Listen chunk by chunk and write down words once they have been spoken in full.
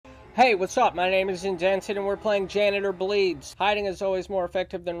Hey, what's up? My name is Indented and we're playing Janitor Bleeds. Hiding is always more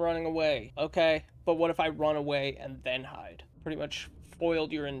effective than running away. Okay, but what if I run away and then hide? Pretty much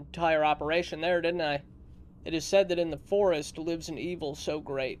foiled your entire operation there, didn't I? It is said that in the forest lives an evil so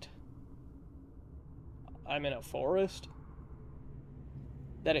great. I'm in a forest?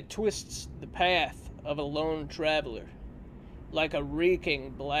 That it twists the path of a lone traveler, like a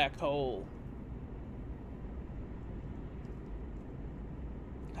reeking black hole.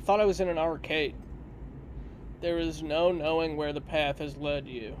 I thought I was in an arcade. There is no knowing where the path has led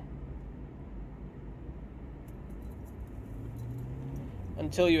you.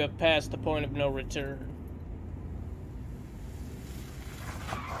 Until you have passed the point of no return.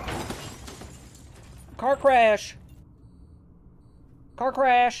 Car crash! Car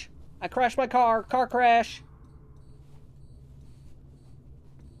crash! I crashed my car! Car crash!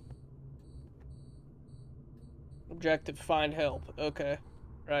 Objective, find help. Okay.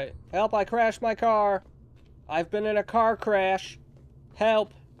 Right. Help, I crashed my car. I've been in a car crash.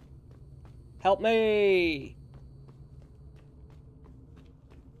 Help. Help me.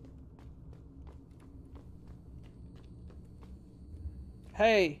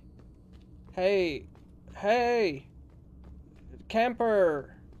 Hey. Hey. Hey.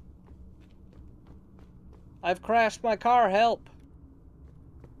 Camper. I've crashed my car. Help.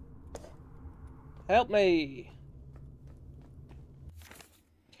 Help me.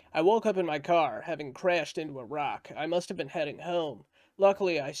 I woke up in my car, having crashed into a rock. I must have been heading home.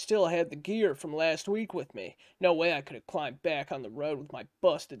 Luckily, I still had the gear from last week with me. No way I could have climbed back on the road with my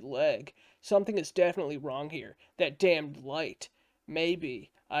busted leg. Something is definitely wrong here. That damned light.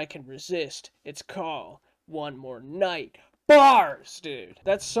 Maybe I can resist its call one more night. Bars, dude!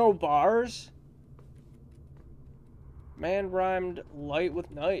 That's so bars? Man rhymed light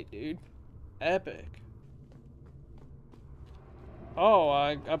with night, dude. Epic. Oh,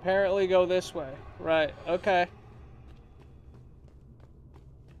 I apparently go this way. Right, okay.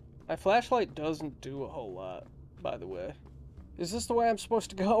 My flashlight doesn't do a whole lot, by the way. Is this the way I'm supposed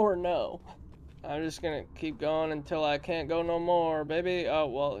to go or no? I'm just gonna keep going until I can't go no more, baby. Oh,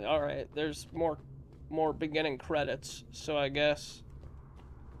 well, alright. There's more beginning credits, so I guess.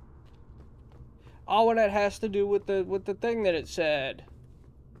 Oh, and it has to do with the thing that it said.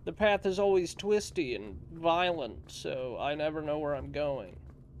 The path is always twisty and violent, so I never know where I'm going.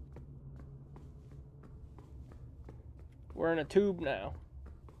 We're in a tube now.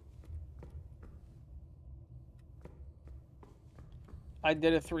 I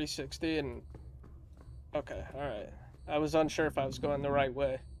did a 360 and... Okay, alright. I was unsure if I was going the right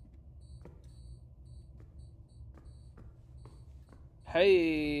way.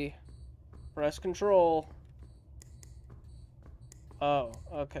 Hey! Press control. Oh,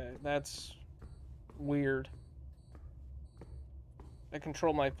 okay, that's weird. I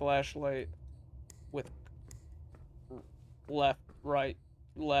control my flashlight with left, right,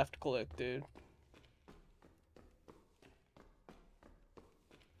 left click, dude.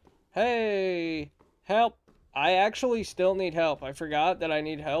 Hey! Help! I actually still need help. I forgot that I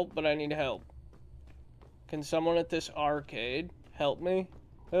need help, but I need help. Can someone at this arcade help me?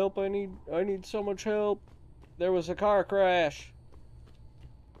 Help, I need so much help. There was a car crash.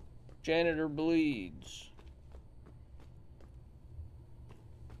 Janitor bleeds.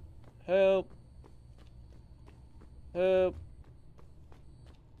 Help. Help.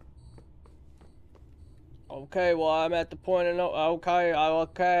 Okay, well, I'm at the point of no... Okay,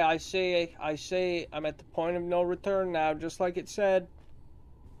 I see. I'm at the point of no return now, just like it said.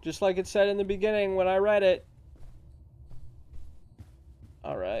 Just like it said in the beginning when I read it.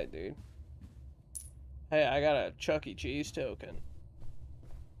 Alright, dude. Hey, I got a Chuck E. Cheese token.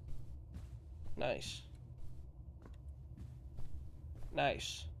 Nice.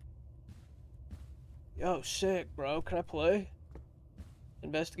 Nice. Yo, sick, bro. Can I play?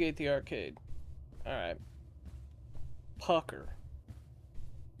 Investigate the arcade. Alright. Pucker.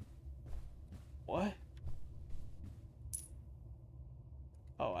 What?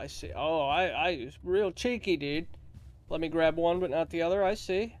 Oh, I see. Oh, I was real cheeky, dude. Let me grab one, but not the other. I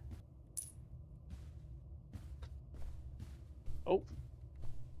see. Oh.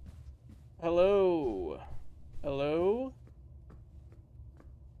 Hello. Hello?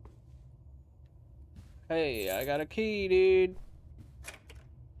 Hey, I got a key, dude.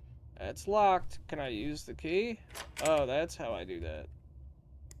 That's locked. Can I use the key? Oh, that's how I do that.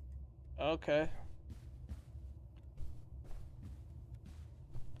 Okay.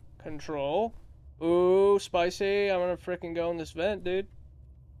 Control. Ooh, spicy. I'm gonna freaking go in this vent, dude.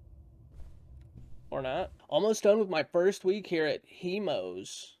 Or not. Almost done with my first week here at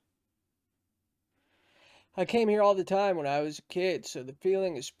Hemo's. I came here all the time when I was a kid, so the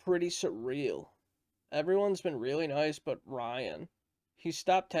feeling is pretty surreal. Everyone's been really nice but Ryan. He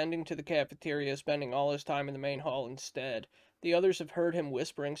stopped tending to the cafeteria, spending all his time in the main hall instead. The others have heard him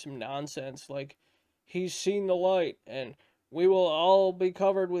whispering some nonsense like, he's seen the light, and we will all be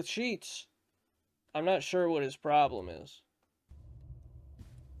covered with sheets. I'm not sure what his problem is.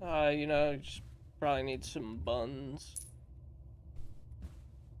 Just probably need some buns.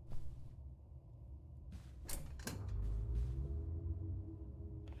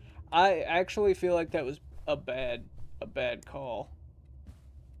 I actually feel like that was a bad call.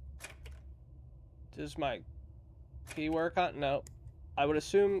 Does my key work on? No. I would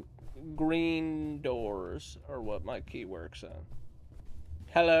assume green doors are what my key works on.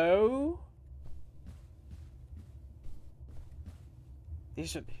 Hello?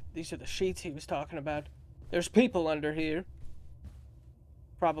 These are the sheets he was talking about. There's people under here.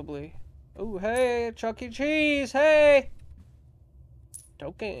 Probably. Oh, hey, Chuck E. Cheese, hey!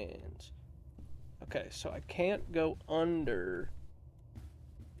 Tokens. Okay, so I can't go under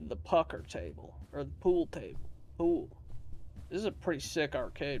the pucker table, or the pool table. Pool. This is a pretty sick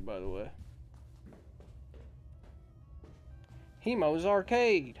arcade, by the way. Hemo's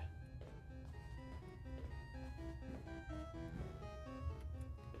Arcade.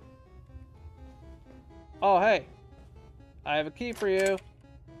 Oh, hey. I have a key for you.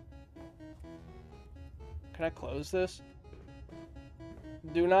 Can I close this?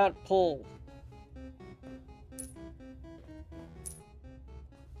 Do not pull.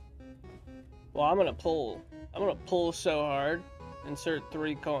 Well, I'm gonna pull. I'm gonna pull so hard. Insert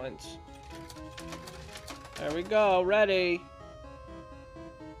 3 coins. There we go. Ready.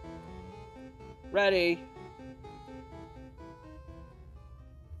 Ready.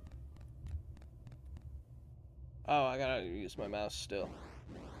 Oh, I gotta use my mouse still.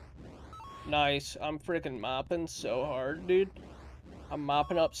 Nice. I'm freaking mopping so hard, dude. I'm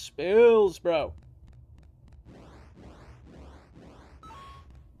mopping up spills, bro.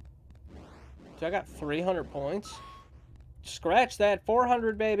 So I got 300 points. Scratch that.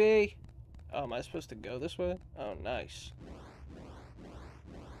 400, baby. Oh, am I supposed to go this way? Oh, nice.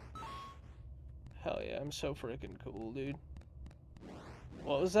 Hell yeah, I'm so freaking cool, dude.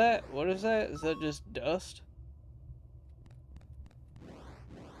 What was that? What is that? Is that just dust?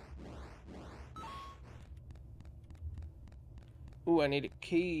 Ooh, I need a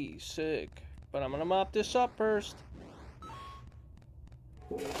key. Sick. But I'm gonna mop this up first.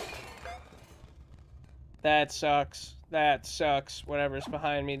 That sucks. That sucks. Whatever's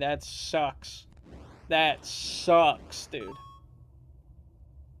behind me, that sucks. That sucks, dude.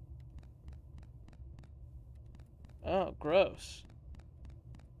 Oh, gross.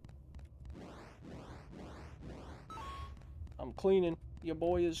 I'm cleaning. Your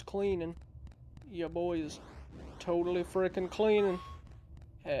boy is cleaning. Your boy is totally freaking cleaning.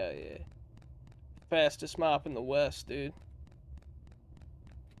 Hell yeah. Fastest mop in the West, dude.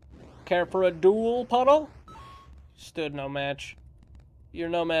 Care for a duel, Puddle? Stood no match. You're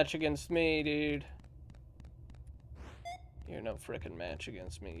no match against me, dude. You're no frickin' match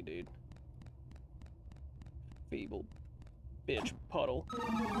against me, dude. Feeble bitch, Puddle.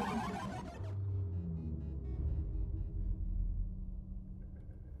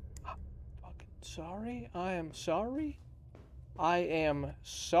 Fucking sorry? I am sorry? I am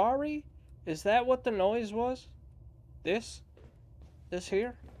sorry? Is that what the noise was? This? This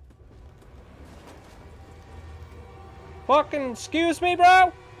here? Fucking excuse me,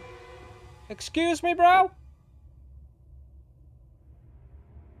 bro? Excuse me, bro?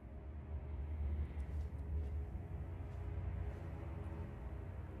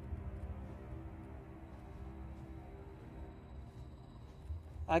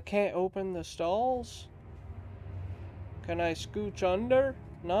 I can't open the stalls? Can I scooch under?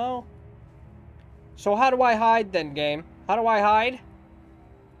 No? So how do I hide then, game? How do I hide?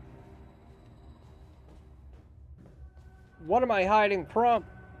 What am I hiding from?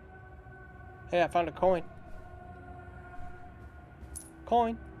 Hey, I found a coin.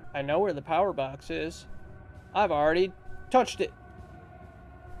 Coin. I know where the power box is. I've already touched it.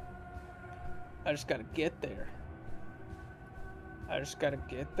 I just gotta get there. I just gotta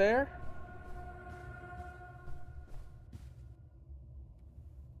get there.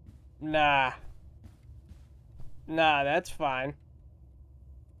 Nah. Nah, that's fine.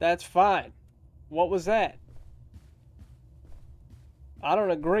 That's fine. What was that? I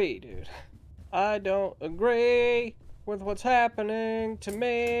don't agree, dude. I don't agree with what's happening to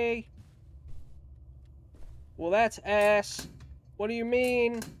me. Well, that's ass. What do you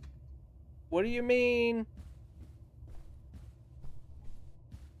mean? What do you mean?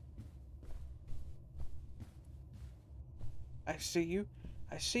 I see you.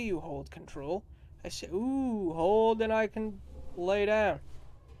 I see you hold control. I see. Ooh, hold and I can lay down.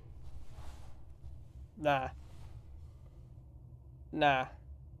 Nah. Nah.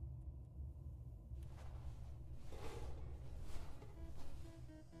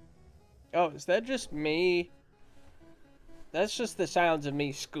 Oh, is that just me? That's just the sounds of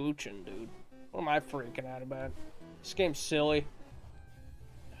me scooching, dude. What am I freaking out about? This game's silly.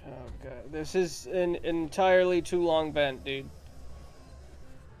 Oh, God. This is an entirely too long vent, dude.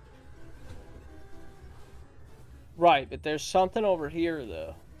 Right, but there's something over here,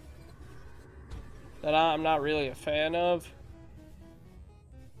 though, that I'm not really a fan of.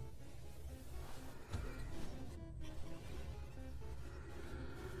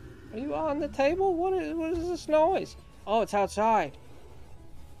 Are you on the table? What is this noise? Oh, it's outside.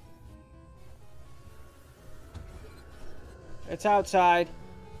 It's outside.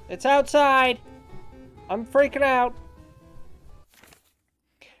 It's outside! I'm freaking out.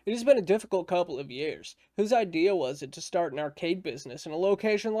 It has been a difficult couple of years. Whose idea was it to start an arcade business in a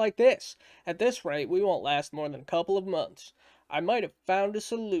location like this? At this rate, we won't last more than a couple of months. I might have found a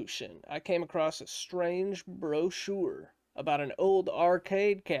solution. I came across a strange brochure about an old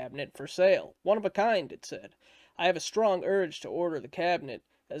arcade cabinet for sale. One of a kind, it said. I have a strong urge to order the cabinet,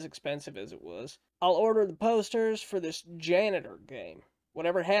 as expensive as it was. I'll order the posters for this janitor game.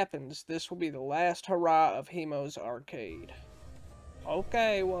 Whatever happens, this will be the last hurrah of Hemo's arcade.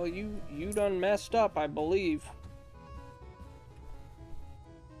 Okay, well, you done messed up, I believe.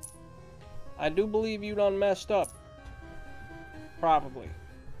 I do believe you done messed up. Probably.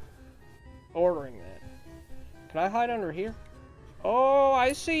 Ordering that. Can I hide under here? Oh,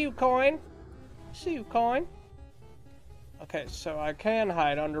 I see you, coin. I see you, coin. Okay, so I can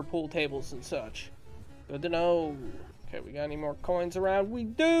hide under pool tables and such. Good to know. Okay, we got any more coins around? We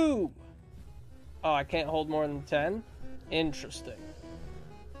do! Oh, I can't hold more than 10? Interesting.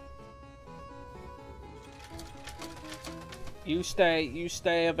 You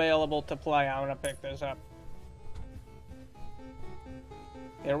stay available to play. I'm gonna pick this up.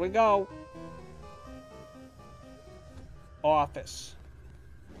 Here we go. Office.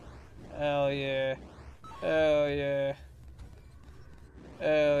 Hell yeah. Hell yeah.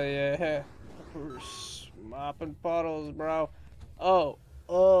 Hell yeah. We're mopping puddles, bro. Oh.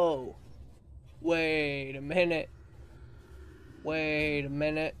 Wait a minute. Wait a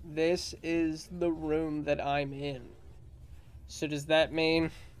minute. This is the room that I'm in. So does that mean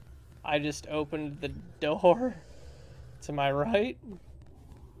I just opened the door to my right?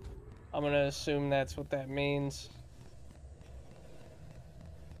 I'm gonna assume that's what that means.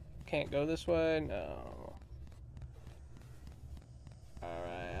 Can't go this way? No.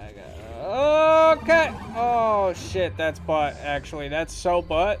 Alright, I got... Okay! Oh, shit, that's butt, actually. That's so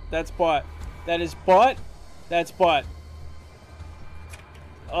butt. That's butt. That is butt. That's butt.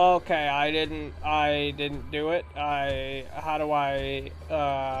 Okay, I didn't do it. How do I,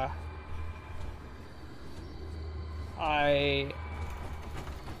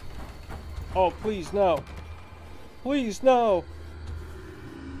 oh, please, no. Please, no.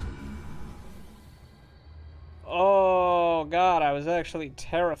 Oh, God, I was actually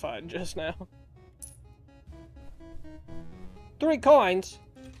terrified just now. 3 coins?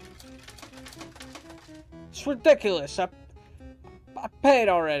 It's ridiculous. I paid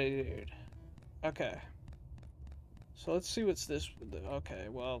already, dude. Okay. So let's see what's this. Okay,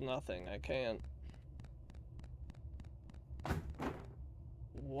 well, nothing. I can't.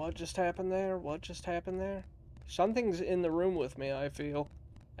 What just happened there? What just happened there? Something's in the room with me, I feel.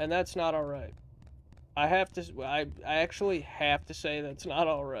 And that's not alright. I actually have to say that's not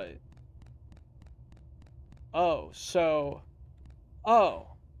alright. Oh, so... Oh.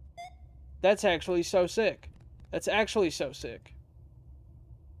 That's actually so sick. That's actually so sick.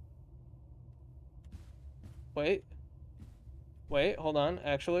 Wait. Wait, hold on.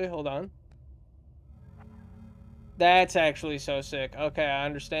 Actually, hold on. That's actually so sick. Okay, I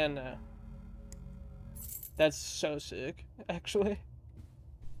understand now. That's so sick, actually.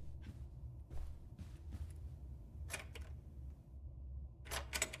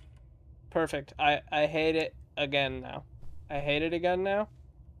 Perfect. I hate it again now. I hate it again now.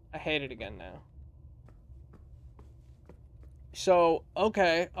 I hate it again now. So,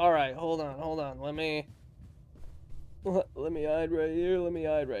 okay. Alright, hold on. Let me hide right here. Let me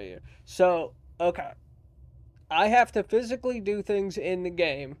hide right here. So, okay. I have to physically do things in the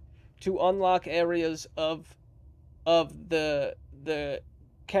game to unlock areas of the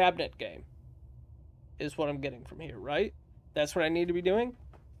cabinet game. Is what I'm getting from here, right? That's what I need to be doing?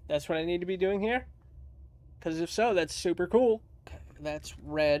 That's what I need to be doing here? Because if so, that's super cool. Okay, that's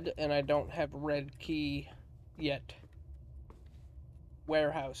red, and I don't have red key yet.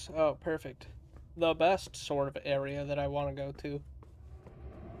 Warehouse. Oh, perfect. The best sort of area that I want to go to.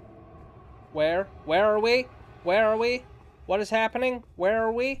 Where? Where are we? Where are we? What is happening? Where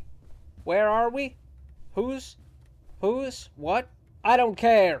are we? Where are we? Who's? What? I don't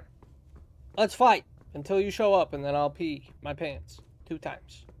care. Let's fight until you show up, and then I'll pee my pants 2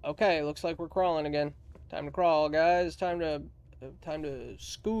 times. Okay, looks like we're crawling again. Time to crawl, guys. Time to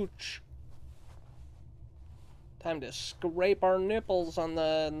scooch. Time to scrape our nipples on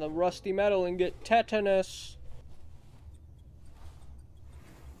the rusty metal and get tetanus.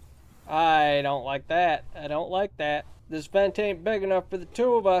 I don't like that. I don't like that. This vent ain't big enough for the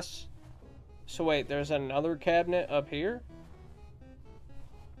 2 of us. So wait, there's another cabinet up here?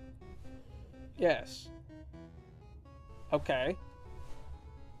 Yes. Okay.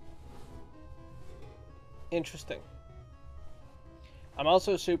 Interesting. I'm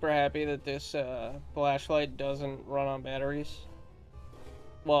also super happy that this flashlight doesn't run on batteries.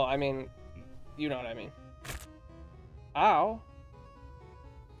 Well, I mean, you know what I mean. Ow.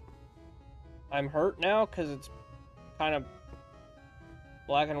 I'm hurt now because it's kind of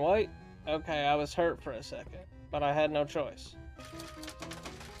black and white. Okay, I was hurt for a second, but I had no choice.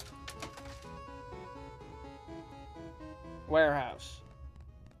 Warehouse.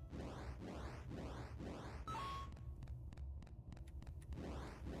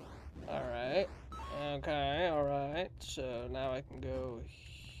 Alright. Okay, alright. So now I can go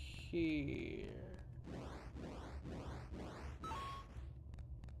here.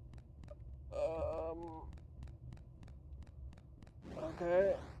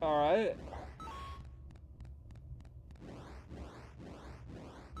 Okay, alright.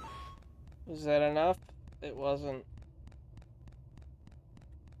 Was that enough? It wasn't.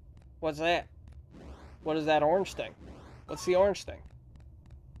 What's that? What is that orange thing? What's the orange thing?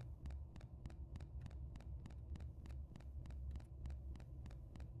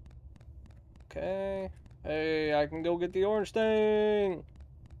 Okay. Hey, I can go get the orange thing.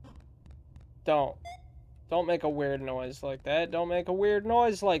 Don't make a weird noise like that. Don't make a weird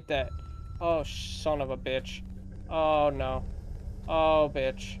noise like that. Oh, son of a bitch. Oh, no. Oh,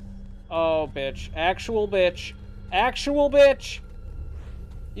 bitch. Oh, bitch. Actual bitch. Actual bitch.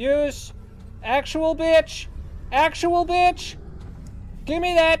 Use. Actual bitch. Actual bitch. Give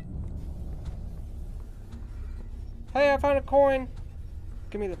me that. Hey, I found a coin.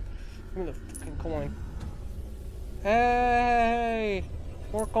 Give me the fucking coin. Hey.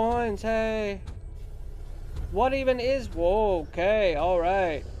 More coins, hey. What even is... Whoa, okay,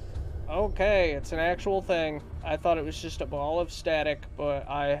 alright. Okay, it's an actual thing. I thought it was just a ball of static, but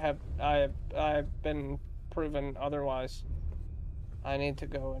I've been proven otherwise. I need to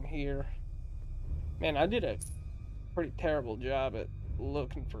go in here. Man, I did a pretty terrible job at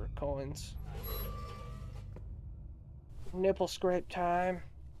looking for coins. Nipple scrape time.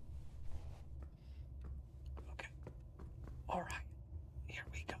 Okay. Alright. Here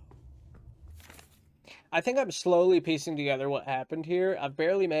we go. I think I'm slowly piecing together what happened here. I've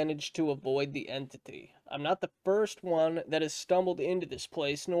barely managed to avoid the entity. I'm not the first one that has stumbled into this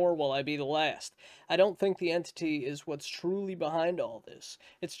place, nor will I be the last. I don't think the entity is what's truly behind all this.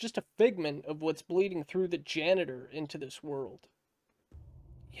 It's just a figment of what's bleeding through the janitor into this world.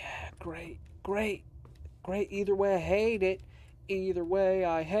 Yeah, great, great, great. Either way, I hate it. Either way,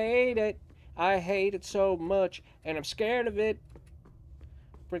 I hate it. I hate it so much, and I'm scared of it.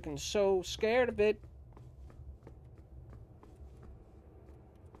 Freaking so scared of it.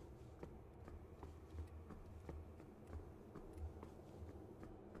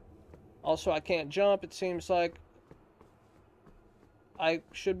 Also, I can't jump. It seems like I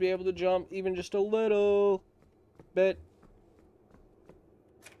should be able to jump even just a little bit.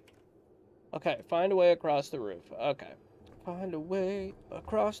 Okay, find a way across the roof. Okay. Find a way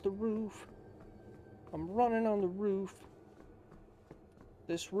across the roof. I'm running on the roof.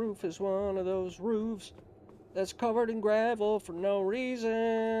 This roof is one of those roofs that's covered in gravel for no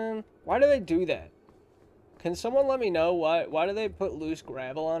reason. Why do they do that? Can someone let me know why do they put loose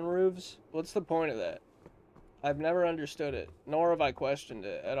gravel on roofs? What's the point of that? I've never understood it, nor have I questioned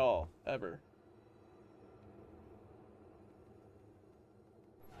it at all, ever.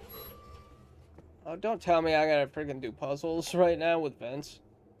 Oh, don't tell me I gotta freaking do puzzles right now with vents.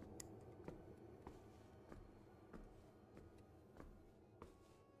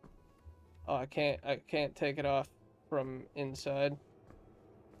 Oh, I can't take it off from inside.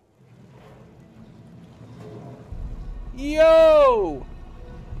 Yo!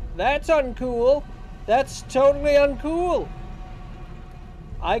 That's uncool. That's totally uncool.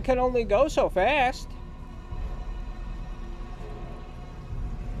 I can only go so fast.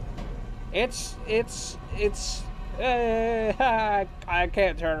 It's I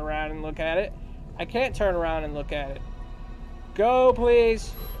can't turn around and look at it. I can't turn around and look at it. Go,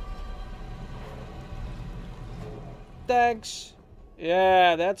 please. Thanks.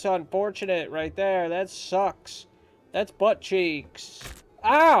 Yeah, that's unfortunate right there. That sucks. That's butt cheeks.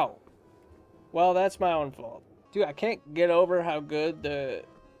 Ow! Well, that's my own fault. Dude, I can't get over how good the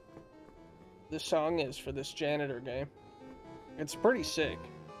song is for this janitor game. It's pretty sick.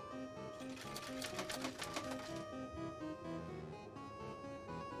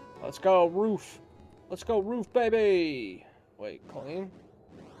 Let's go, roof. Let's go, roof, baby. Wait, clean?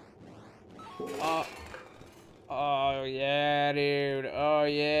 Oh, yeah, dude. Oh,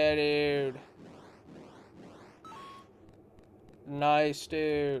 yeah, dude. Nice,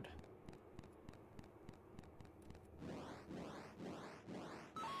 dude.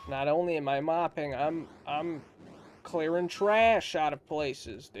 Not only am I mopping, I'm clearing trash out of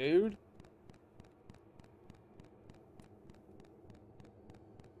places, dude.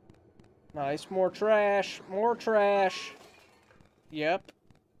 Nice, more trash. More trash. Yep.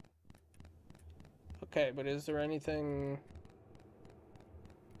 Okay, but is there anything...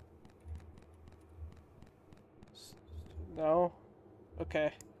 No?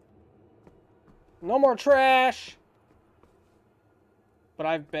 Okay. No more trash! But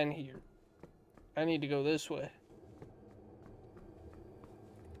I've been here. I need to go this way.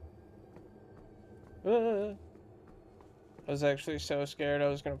 I was actually so scared I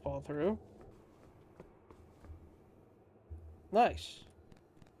was gonna fall through. Nice.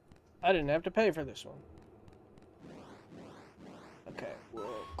 I didn't have to pay for this one. Okay, we'll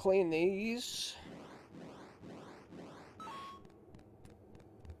clean these.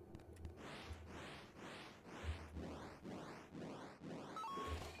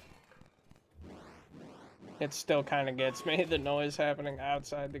 It still kind of gets me. The noise happening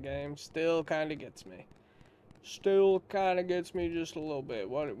outside the game still kind of gets me. Still kind of gets me just a little bit.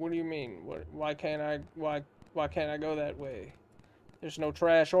 What do you mean? Why can't I go that way? There's no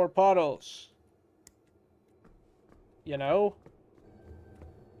trash or puddles. You know?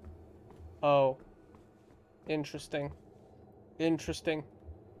 Oh. Interesting. Interesting.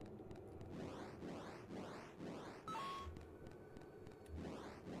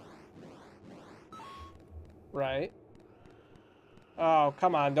 Right. Oh,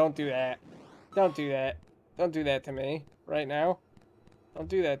 come on, don't do that. Don't do that. Don't do that to me right now. Don't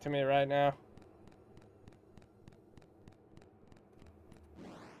do that to me right now.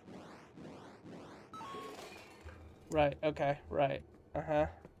 Right, okay, right. Uh-huh.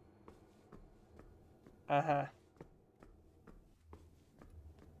 Uh-huh.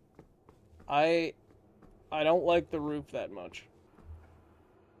 I don't like the roof that much.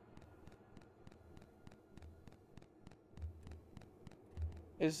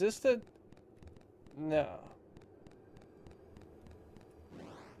 Is this the... No.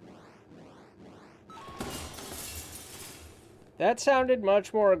 That sounded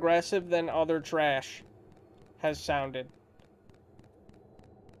much more aggressive than other trash has sounded.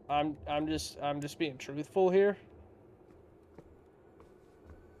 I'm just being truthful here.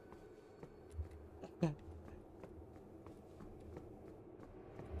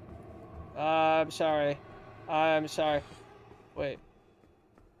 I'm sorry. I'm sorry. Wait.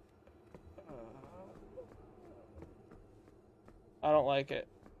 I don't like it.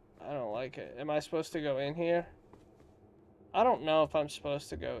 I don't like it. Am I supposed to go in here? I don't know if I'm supposed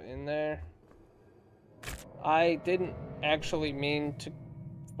to go in there. I didn't actually mean to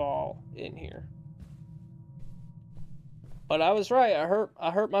fall in here. But I was right.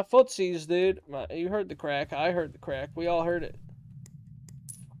 I hurt my footsies, dude. You heard the crack. I heard the crack. We all heard it.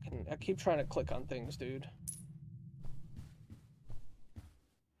 I keep trying to click on things, dude.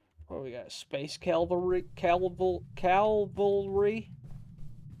 What do we got? Space cavalry? Cavalry?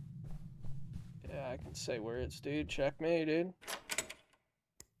 Yeah, I can say words, dude. Check me, dude.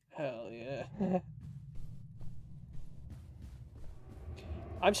 Hell yeah.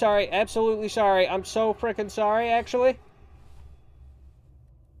 I'm sorry. Absolutely sorry. I'm so freaking sorry, actually.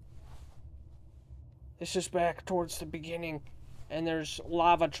 This is back towards the beginning. And there's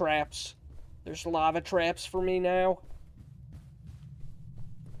lava traps. There's lava traps for me now.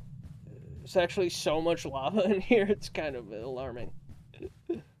 There's actually so much lava in here, it's kind of alarming.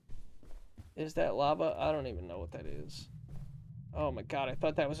 Is that lava? I don't even know what that is. Oh my god, I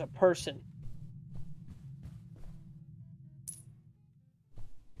thought that was a person.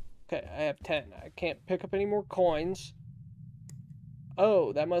 Okay, I have 10. I can't pick up any more coins.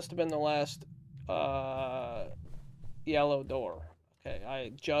 Oh, that must have been the last yellow door. Okay,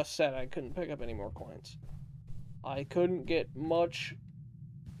 I just said I couldn't pick up any more coins. I couldn't get much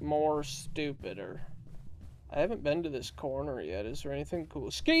more stupider. I haven't been to this corner yet. Is there anything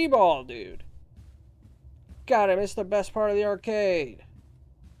cool? Skee ball, dude! God, I missed the best part of the arcade.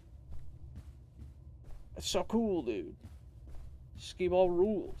 It's so cool, dude. Skee ball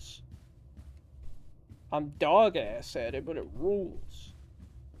rules. I'm dog ass at it, but it rules.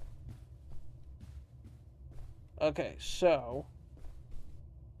 Okay, so...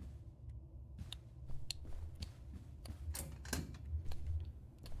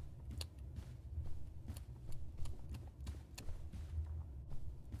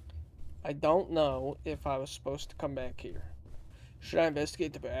 I don't know if I was supposed to come back here. Should I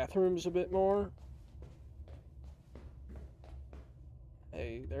investigate the bathrooms a bit more?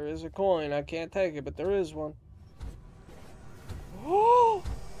 Hey, there is a coin. I can't take it, but there is one. Oh!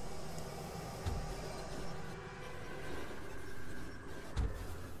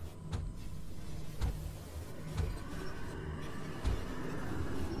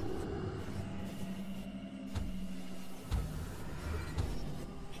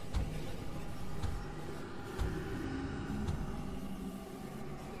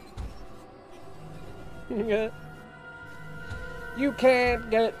 You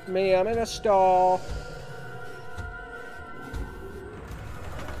can't get me, I'm in a stall.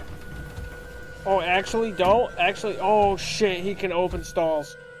 Oh, actually, don't. Actually, oh shit, he can open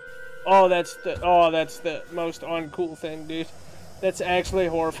stalls. Oh, that's the most uncool thing, dude. That's actually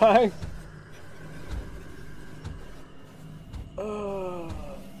horrifying.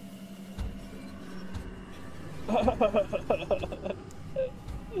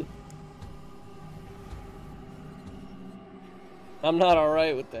 I'm not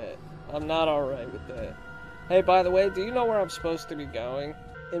alright with that. I'm not alright with that. Hey, by the way, do you know where I'm supposed to be going?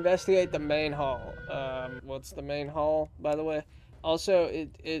 Investigate the main hall. What's the main hall, by the way? Also,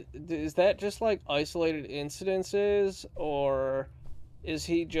 is that just like isolated incidences, or is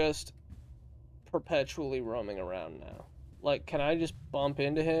he just perpetually roaming around now? Like, can I just bump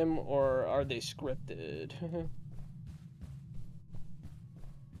into him, or are they scripted?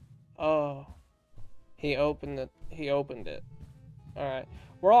 Oh, he opened it. He opened it. Alright.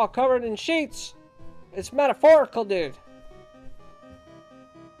 We're all covered in sheets! It's metaphorical, dude!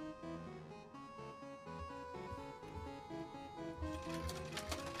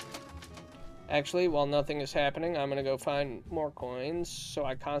 Actually, while nothing is happening, I'm gonna go find more coins, so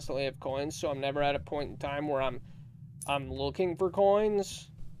I constantly have coins, so I'm never at a point in time where I'm looking for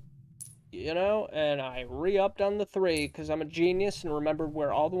coins. You know? And I re-upped on the 3, because I'm a genius and remembered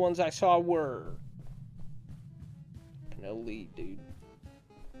where all the ones I saw were. No lead, dude.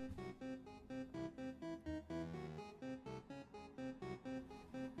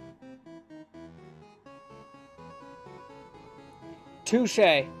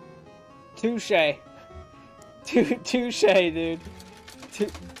 Touche. Touche. Touche, dude.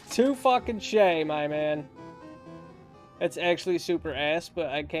 Too fucking shay, my man. That's actually super ass,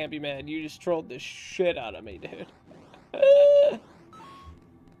 but I can't be mad. You just trolled the shit out of me, dude.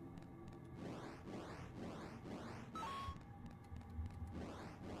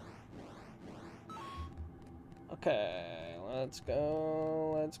 Okay, let's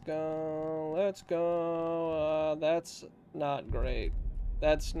go, let's go, let's go. That's not great.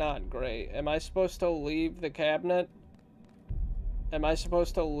 That's not great. Am I supposed to leave the cabinet? Am I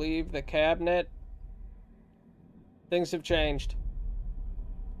supposed to leave the cabinet? Things have changed.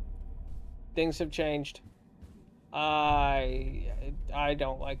 Things have changed. I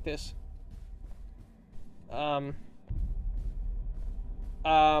don't like this. Um,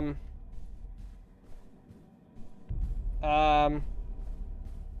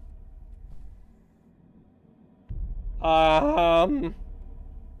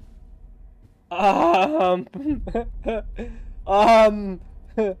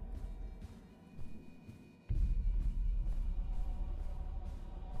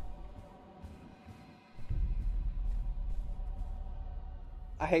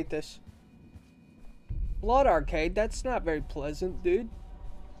 I hate this. Blood Arcade, that's not very pleasant, dude.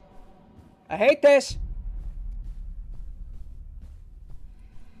 I hate this!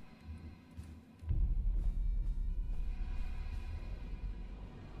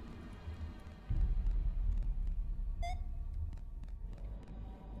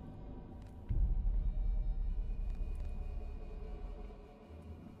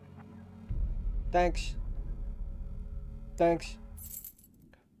 Thanks. Thanks.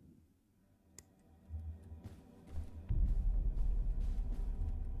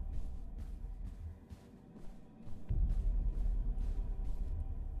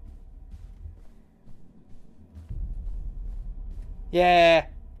 Yeah.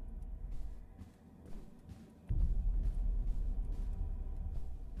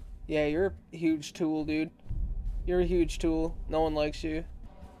 Yeah, you're a huge tool, dude. You're a huge tool. No one likes you.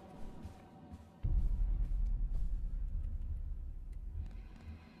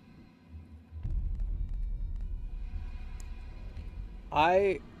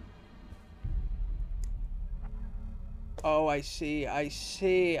 Oh, I see.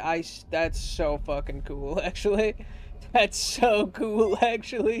 That's so fucking cool, actually. That's so cool,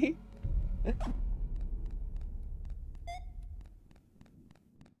 actually.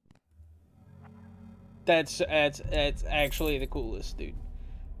 That's actually the coolest, dude.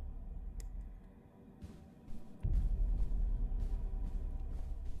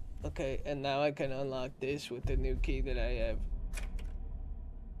 Okay, and now I can unlock this with the new key that I have.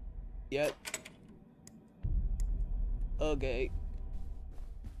 Yep. Okay.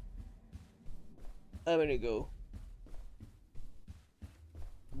 I'm gonna go.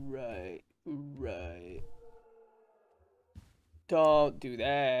 Right. Don't do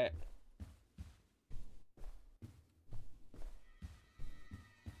that.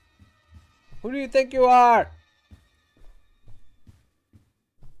 Who do you think you are?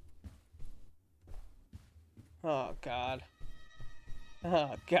 Oh, God.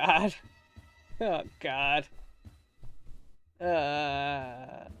 Oh, God. Oh, God.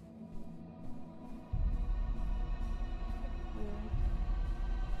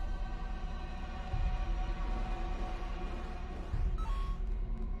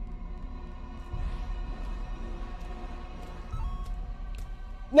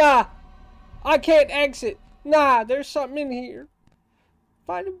 Nah! I can't exit! Nah, there's something in here.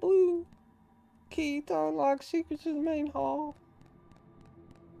 Find a blue key to unlock secrets in the main hall.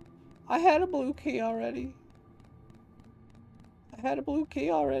 I had a blue key already.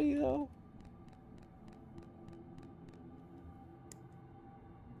 Though.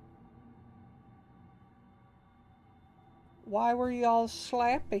 Why were y'all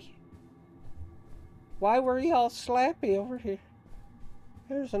slappy? Why were y'all slappy over here?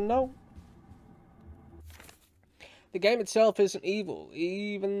 Here's a note. The game itself isn't evil,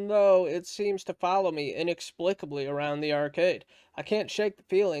 even though it seems to follow me inexplicably around the arcade. I can't shake the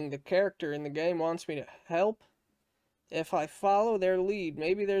feeling the character in the game wants me to help. If I follow their lead,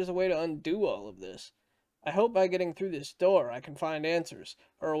 maybe there's a way to undo all of this. I hope by getting through this door I can find answers,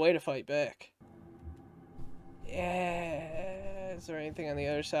 or a way to fight back. Yeah, is there anything on the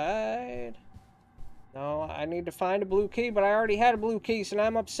other side? No, I need to find a blue key, but I already had a blue key, so now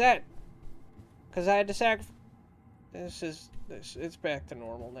I'm upset. Because I had to sacrifice... It's back to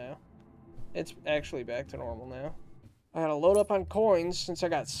normal now. It's actually back to normal now. I gotta load up on coins since I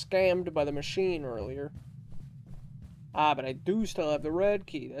got scammed by the machine earlier. Ah, but I do still have the red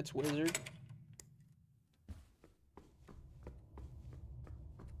key. That's wizard.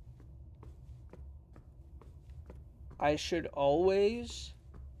 I should always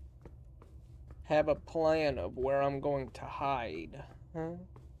have a plan of where I'm going to hide. Huh?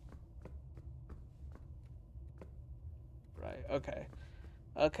 Right, okay.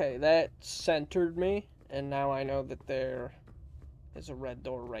 Okay, that centered me, and now I know that there is a red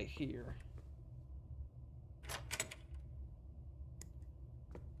door right here.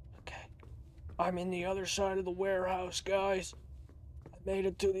 Okay. I'm in the other side of the warehouse, guys. I made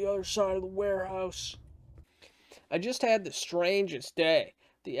it to the other side of the warehouse. I just had the strangest day.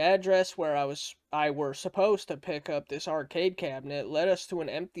 The address where I were supposed to pick up this arcade cabinet led us to an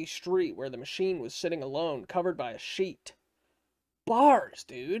empty street where the machine was sitting alone, covered by a sheet. Bars,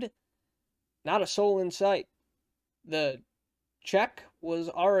 dude. Not a soul in sight. The check was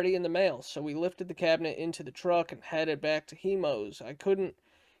already in the mail, so we lifted the cabinet into the truck and headed back to Hemo's. I couldn't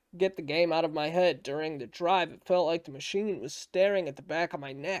get the game out of my head. During the drive, it felt like the machine was staring at the back of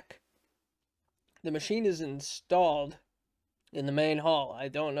my neck. The machine is installed in the main hall. I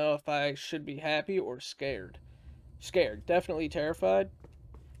don't know if I should be happy or scared. Scared. Definitely terrified.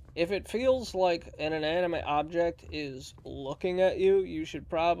 If it feels like an inanimate object is looking at you, you should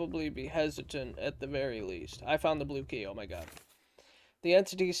probably be hesitant at the very least. I found the blue key. Oh my god. The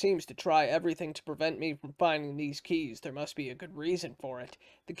entity seems to try everything to prevent me from finding these keys. There must be a good reason for it.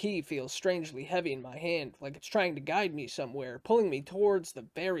 The key feels strangely heavy in my hand, like it's trying to guide me somewhere, pulling me towards the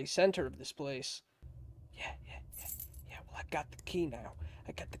very center of this place. Yeah, well, I got the key now.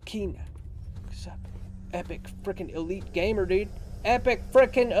 What's up? Epic freaking elite gamer, dude. Epic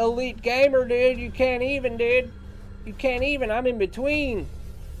freaking elite gamer, dude. You can't even, dude. You can't even. I'm in between.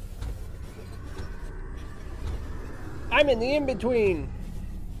 I'm in the in-between.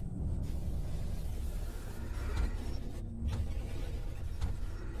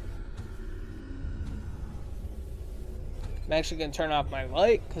 I'm actually going to turn off my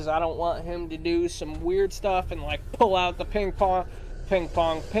light because I don't want him to do some weird stuff and like pull out the pinball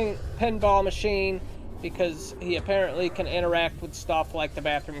machine because he apparently can interact with stuff like the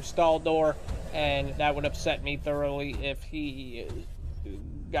bathroom stall door, and that would upset me thoroughly if he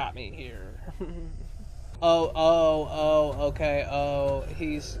got me here. Okay. Oh,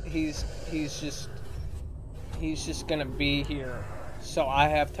 he's just gonna be here. So I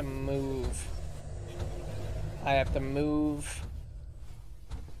have to move. I have to move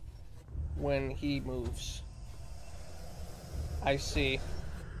when he moves. I see.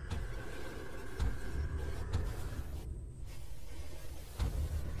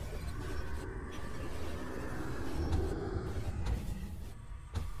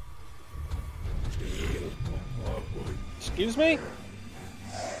 Excuse me?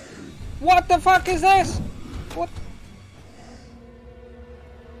 What the fuck is this? What?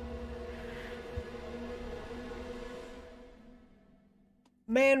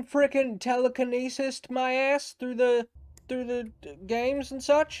 Man frickin' telekinesis my ass through the games and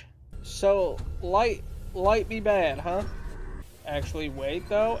such? So light be bad, huh? Actually wait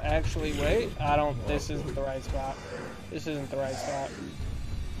though, actually wait. I don't, this isn't the right spot. This isn't the right spot.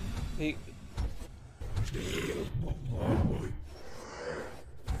 He...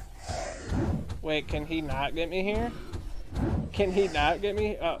 Wait, can he not get me here? Can he not get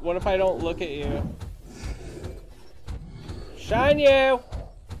me? What if I don't look at you? Shine you!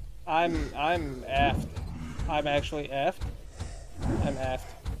 I'm effed. I'm actually effed. I'm effed.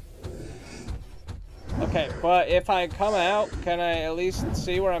 Okay, but if I come out, can I at least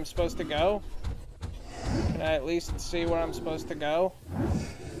see where I'm supposed to go? Can I at least see where I'm supposed to go?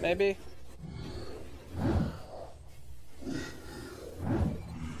 Maybe?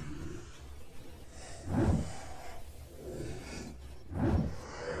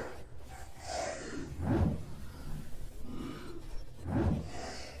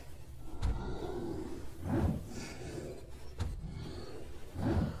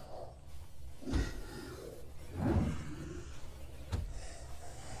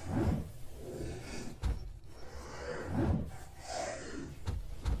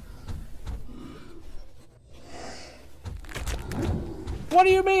 What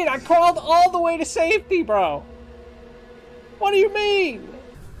do you mean? I crawled all the way to safety, bro. What do you mean?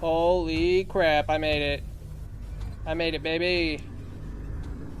 Holy crap, I made it. I made it, baby.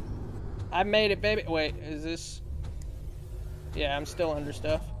 I made it, baby. Wait, is this... Yeah, I'm still under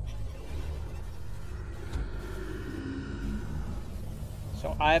stuff.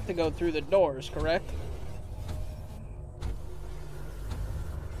 So I have to go through the doors, correct?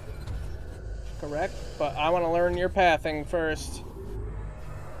 Correct? But I want to learn your pathing first.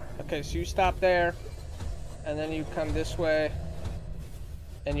 Okay, so you stop there, and then you come this way,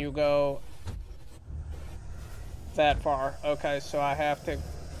 and you go that far. Okay, so I have to...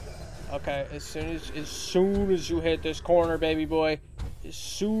 Okay, as soon as you hit this corner, baby boy, as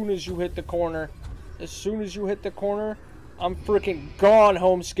soon as you hit the corner, I'm freaking gone,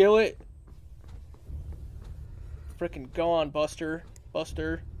 home skillet. Freaking gone, Buster.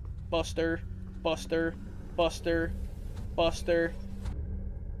 Buster.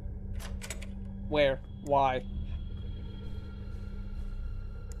 Where? Why?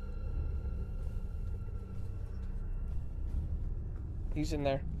 He's in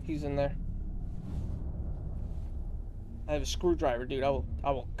there. He's in there. I have a screwdriver, dude. I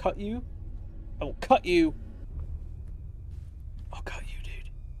will cut you. I will cut you. I'll cut you, dude.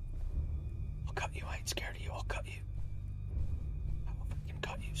 I'll cut you. I ain't scared of you. I'll cut you. I will freaking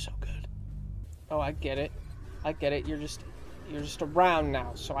cut you so good. Oh, I get it. I get it. You're just around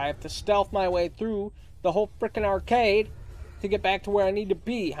now, so I have to stealth my way through the whole freaking arcade to get back to where I need to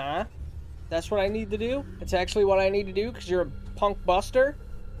be, huh? That's what I need to do? It's actually what I need to do because you're a punk buster?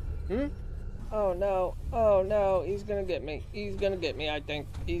 Hmm? Oh no, he's gonna get me. He's gonna get me, I think.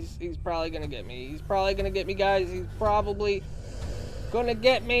 He's probably gonna get me. He's probably gonna get me, guys. He's probably gonna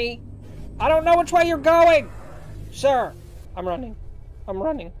get me. I don't know which way you're going! Sir! I'm running. I'm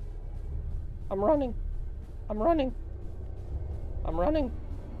running. I'm running. I'm running. I'm running.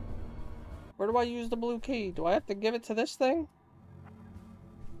 Where do I use the blue key? Do I have to give it to this thing?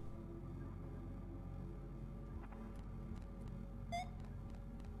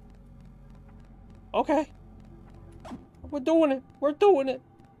 Okay. We're doing it. We're doing it.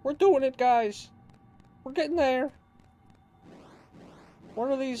 We're doing it, guys. We're getting there.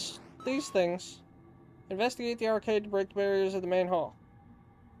 What are these things? Investigate the arcade to break the barriers of the main hall.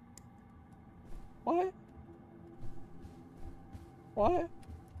 What? What?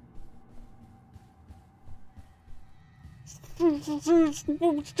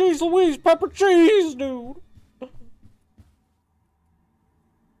 Jeez Louise, pepper cheese, dude!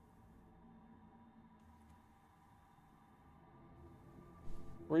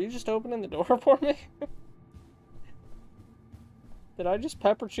 Were you just opening the door for me? Did I just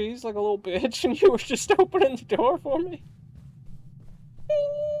pepper cheese like a little bitch and you were just opening the door for me?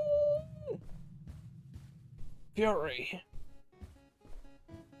 Fury.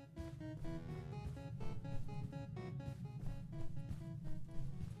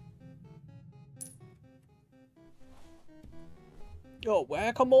 Yo,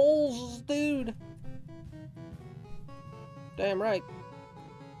 whack-a-moles, dude. Damn right.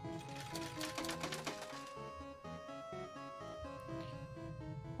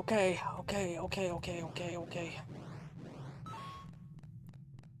 Okay.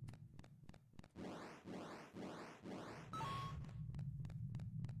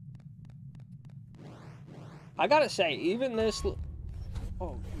 I gotta say, even this...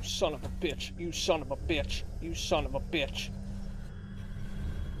 Oh, you son of a bitch. You son of a bitch. You son of a bitch.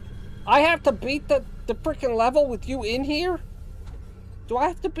 I have to beat the freaking level with you in here? Do I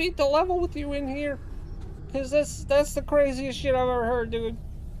have to beat the level with you in here? Because that's the craziest shit I've ever heard, dude.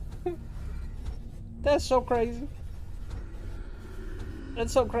 That's so crazy.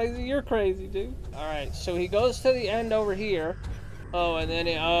 That's so crazy. You're crazy, dude. Alright, so he goes to the end over here. And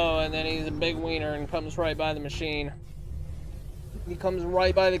then he's a big wiener and comes right by the machine. He comes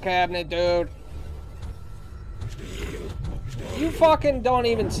right by the cabinet, dude. You fucking don't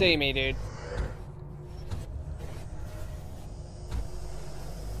even see me, dude.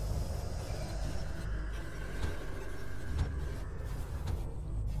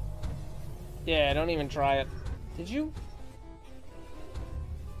 Yeah, don't even try it. Did you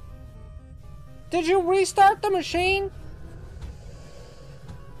restart the machine?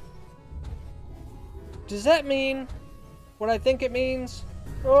 Does that mean what I think it means?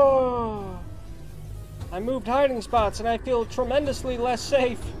 Oh, I moved hiding spots and I feel tremendously less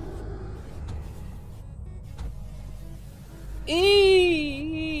safe.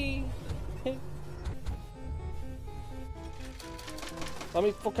 Eee! Let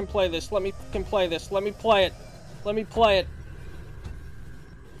me fucking play this. Let me fucking play this. Let me play it. Let me play it.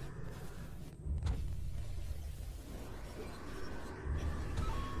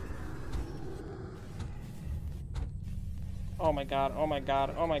 Oh my god, oh my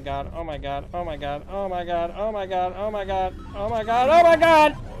god, oh my god, oh my god, oh my god, oh my god, oh my god, oh my god, oh my god, oh my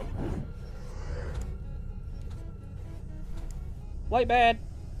god! Light bad.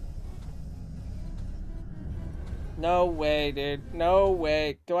 No way, dude. No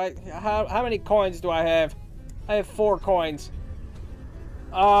way. How many coins do I have? I have 4 coins.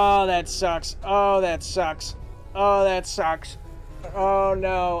 Oh, that sucks. Oh, that sucks. Oh, that sucks. Oh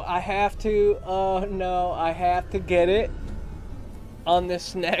no, I have to. Oh no, I have to get it. On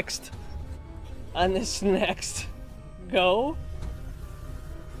this next go.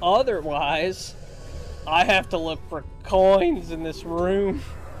 Otherwise, I have to look for coins in this room.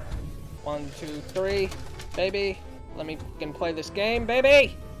 1, 2, 3, baby. Let me fucking play this game,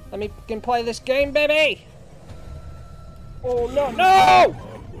 baby. Let me fucking play this game, baby. Oh no, no!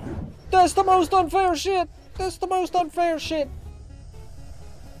 That's the most unfair shit. That's the most unfair shit.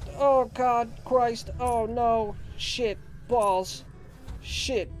 Oh God, Christ. Oh no, shit, balls.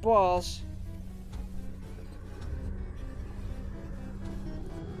 Shit, balls.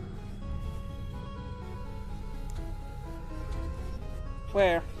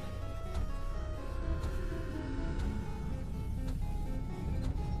 Where?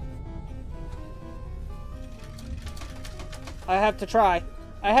 I have to try.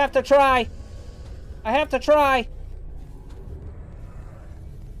 I have to try. I have to try.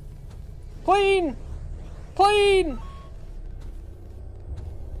 Clean! Clean!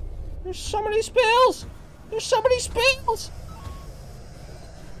 There's so many spills! There's so many spills!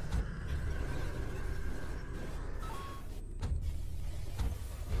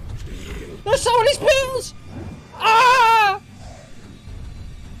 There's so many spills! Ah!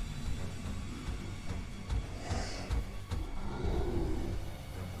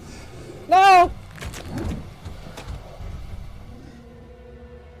 No!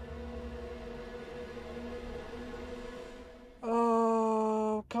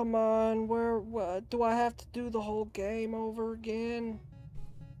 Oh, come on. What? Do I have to do the whole game over again?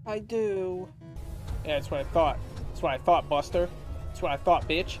 I do. Yeah, that's what I thought. That's what I thought, Buster. That's what I thought,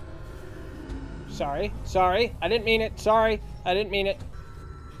 bitch. Sorry. Sorry. I didn't mean it. Sorry. I didn't mean it.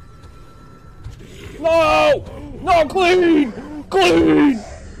 No! No, clean! Clean!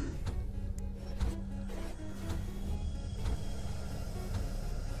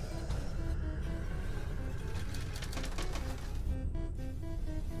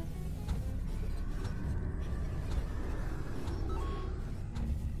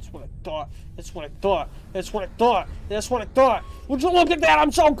 That's what I thought. That's what I thought. That's what I thought. That's what I thought. Would you look at that?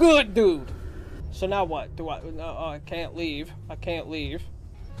 I'm so good, dude. So now what? Do I? No, I can't leave. I can't leave.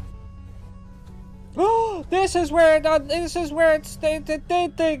 Oh, this is where it. This is where it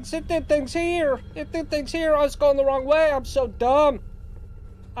did things. It did things here. It did things here. I was going the wrong way. I'm so dumb.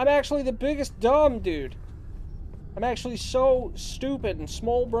 I'm actually the biggest dumb dude. I'm actually so stupid and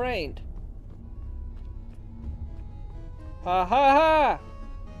small-brained. Ha ha ha!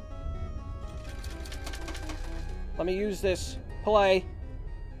 Let me use this. Play.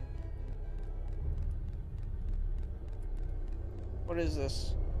 What is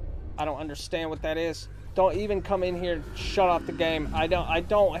this? I don't understand what that is. Don't even come in here and shut off the game. I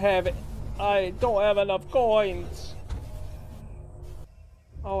don't have enough coins.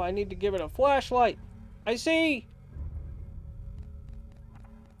 Oh, I need to give it a flashlight. I see.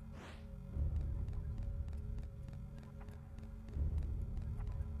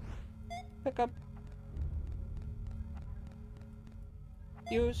 Pick up.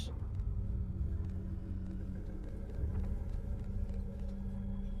 Use.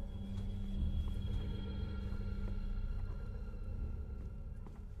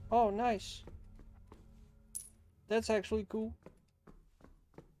 Oh, nice. That's actually cool.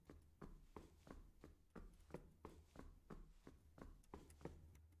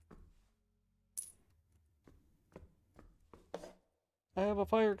 I have a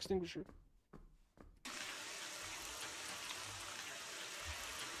fire extinguisher.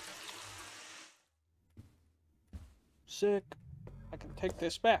 Sick. I can take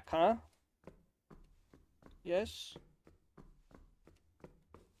this back, huh? Yes.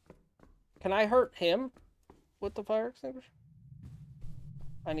 Can I hurt him with the fire extinguisher?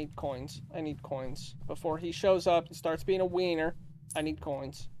 I need coins. I need coins. Before he shows up and starts being a wiener, I need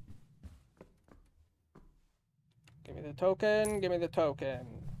coins. Give me the token. Give me the token.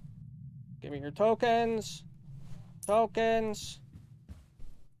 Give me your tokens. Tokens.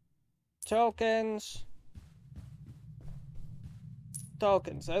 Tokens.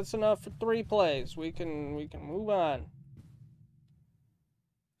 Tokens. That's enough for 3 plays. We can move on.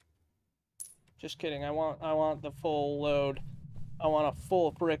 Just kidding. I want the full load. I want a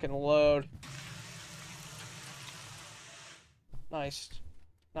full frickin' load. Nice.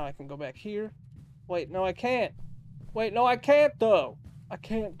 Now I can go back here. Wait, no I can't. Wait, no I can't though. I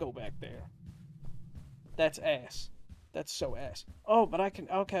can't go back there. That's ass. That's so ass. Oh, but I can.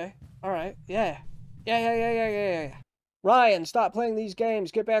 Okay. Alright. Yeah. Yeah. Ryan, stop playing these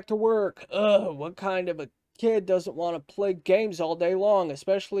games. Get back to work. Ugh, what kind of a kid doesn't want to play games all day long,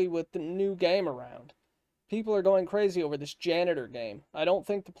 especially with the new game around? People are going crazy over this janitor game. I don't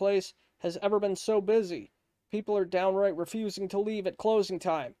think the place has ever been so busy. People are downright refusing to leave at closing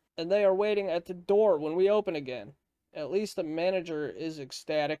time, and they are waiting at the door when we open again. At least the manager is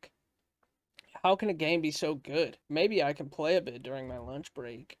ecstatic. How can a game be so good? Maybe I can play a bit during my lunch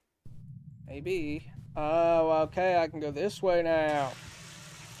break. Maybe. Oh, okay, I can go this way now.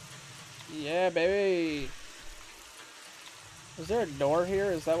 Yeah, baby. Is there a door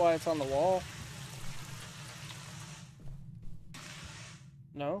here? Is that why it's on the wall?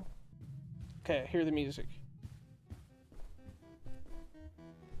 No? Okay, I hear the music.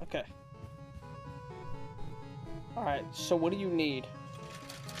 Okay. Alright, so what do you need?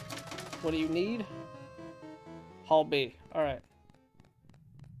 What do you need? Hall B. Alright.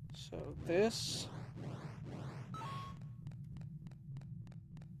 So this...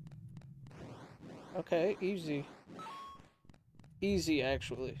 Okay, easy. Easy,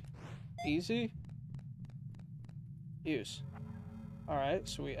 actually. Easy? Use. Alright,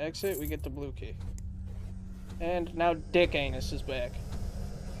 so we exit, we get the blue key. And now Dick Anus is back.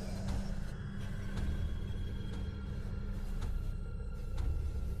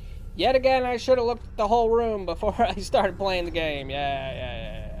 Yet again, I should have looked at the whole room before I started playing the game.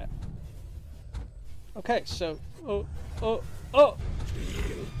 Yeah. Okay, so... Oh!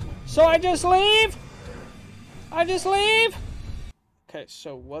 So I just leave? I just leave? Okay,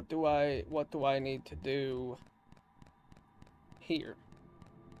 so what do I need to do here?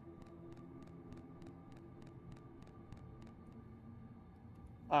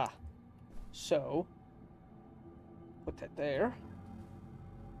 Ah. So put that there.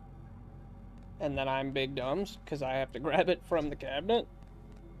 And then I'm big dumbs because I have to grab it from the cabinet.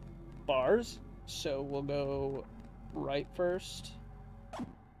 Bars. So we'll go right first.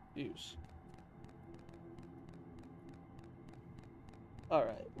 Use.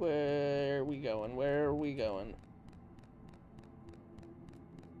 Alright, where are we going? Where are we going?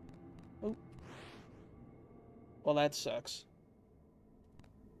 Oh. Well, that sucks.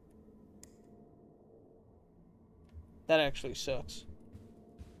 That actually sucks.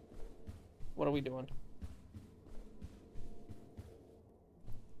 What are we doing?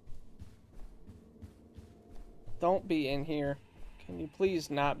 Don't be in here. Can you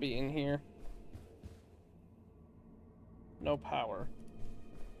please not be in here? No power.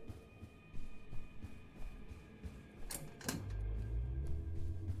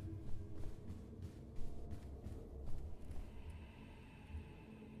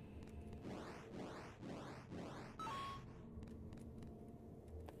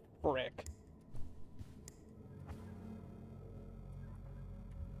 Frick.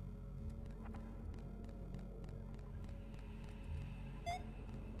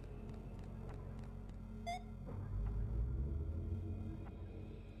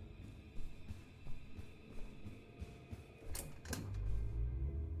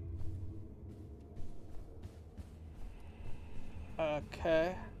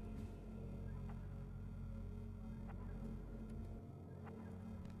 Okay.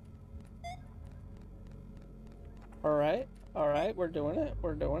 Alright. Alright, we're doing it.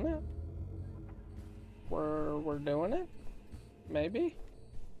 We're doing it. We're doing it? Maybe?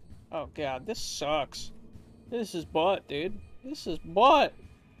 Oh god, this sucks. This is butt, dude. This is butt.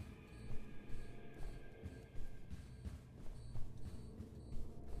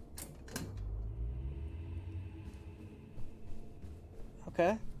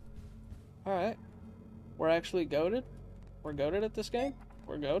 Okay. Alright. We're actually goated? We're goated at this game?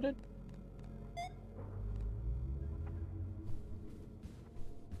 We're goated?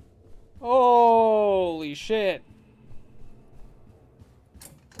 Holy shit.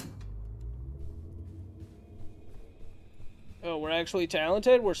 Oh, we're actually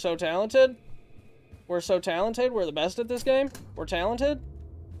talented? We're so talented? We're so talented? We're the best at this game? We're talented?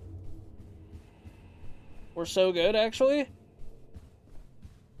 We're so good, actually?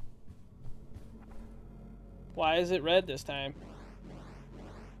 Why is it red this time?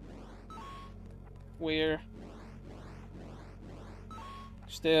 We're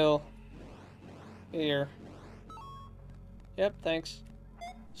still here. Yep, thanks.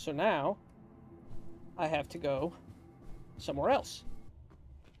 So now, I have to go somewhere else.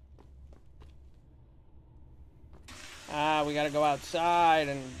 Ah, we gotta go outside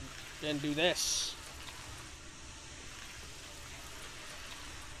and do this.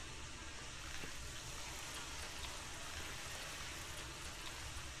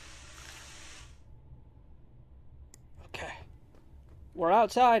 Okay. We're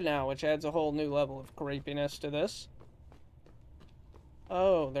outside now, which adds a whole new level of creepiness to this.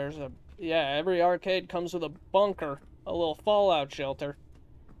 Oh, there's a... Yeah, every arcade comes with a bunker. A little fallout shelter.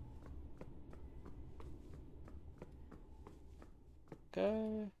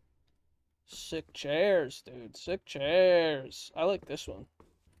 Okay. Sick chairs, dude. Sick chairs. I like this one.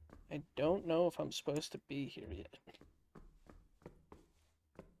 I don't know if I'm supposed to be here yet.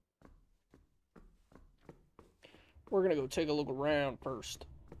 We're gonna go take a look around first.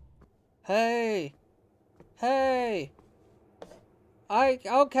 Hey! Hey!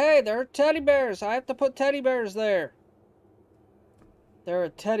 Okay, there are teddy bears. I have to put teddy bears there. There are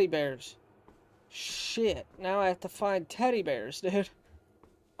teddy bears. Shit, now I have to find teddy bears, dude.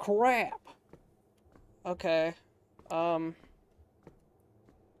 Crap. Okay.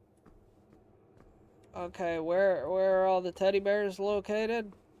 Okay, where are all the teddy bears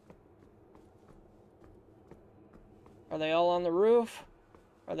located? Are they all on the roof?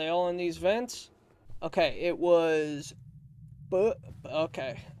 Are they all in these vents? Okay, it was...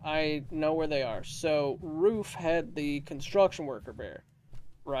 Okay, I know where they are. So, roof had the construction worker bear,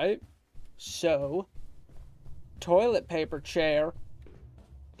 right? So, toilet paper chair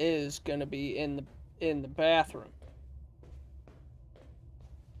is gonna be in the bathroom.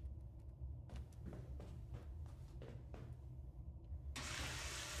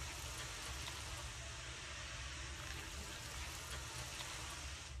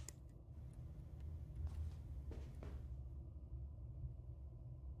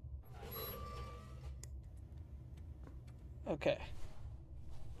 Okay.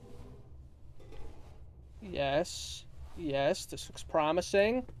 Yes. Yes, this looks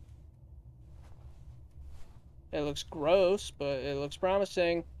promising. It looks gross, but it looks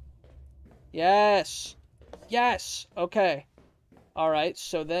promising. Yes. Yes. Okay. Alright,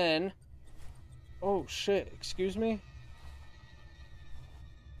 so then... Oh, shit. Excuse me?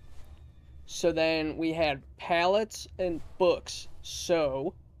 So then we had pallets and books.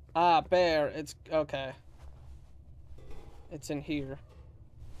 So... Ah, bear. It's... Okay. It's in here.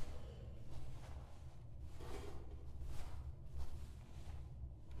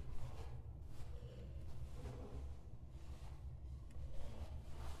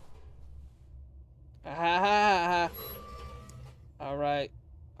 Ah, ha, ha, ha. Alright.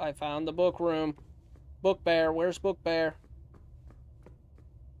 I I found the book room. Book Bear, where's Book Bear?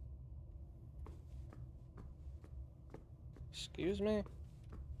 Excuse me?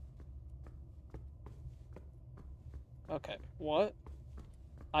 Okay, what?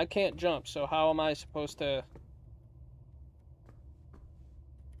 I can't jump, so how am I supposed to...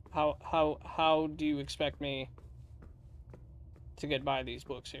 How do you expect me to get by these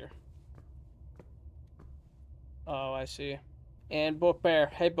books here? Oh, I see. And Book Bear.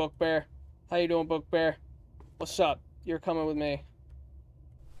 Hey, Book Bear. How you doing, Book Bear? What's up? You're coming with me.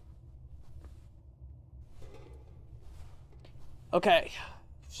 Okay.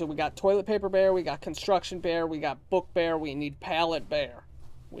 So we got Toilet Paper Bear, we got Construction Bear, we got Book Bear, we need Pallet Bear.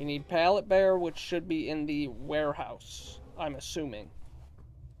 We need Pallet Bear, which should be in the warehouse, I'm assuming.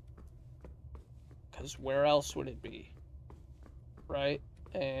 Because where else would it be? Right?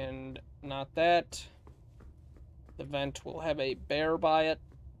 And not that. The vent will have a bear by it.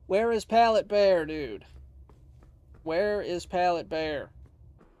 Where is Pallet Bear, dude? Where is Pallet Bear?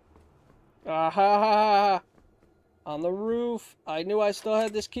 Ah ha ha ha! On the roof. I knew I still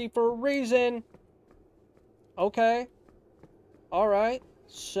had this key for a reason. Okay. Alright.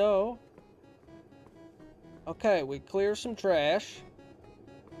 So. Okay, we clear some trash.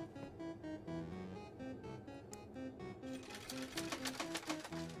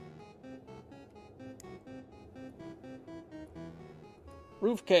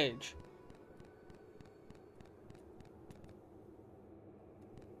 Roof cage.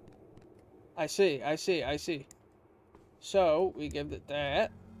 I see, I see, I see. So, we give it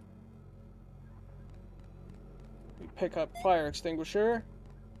that. We pick up fire extinguisher.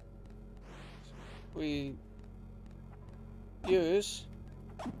 We use.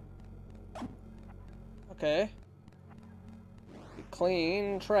 Okay. We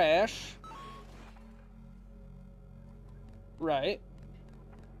clean trash. Right.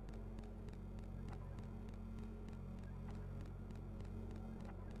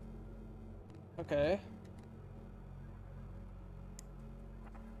 Okay.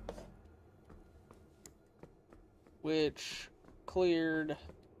 Which cleared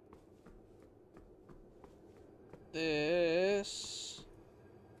this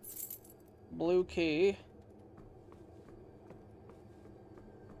blue key.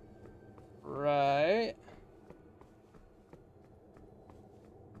 Right.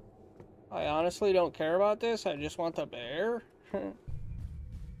 I honestly don't care about this. I just want the bear.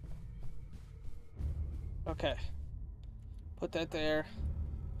 Okay. Put that there.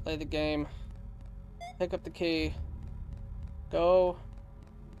 Play the game. Pick up the key. Go.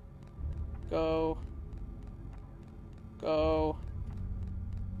 Go. Go.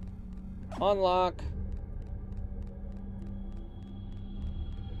 Unlock.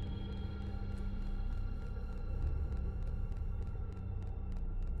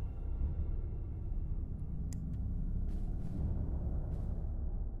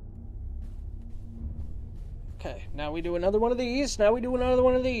 Okay, now we do another one of these. Now we do another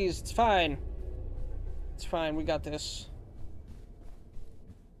one of these. It's fine. It's fine, we got this.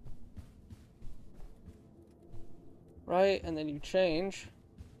 Right, and then you change.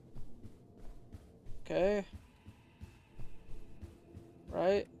 Okay.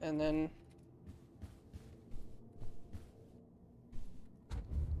 Right, and then...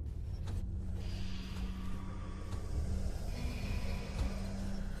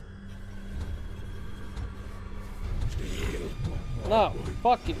 No,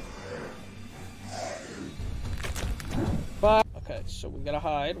 fuck you. Fuck. Okay, so we gotta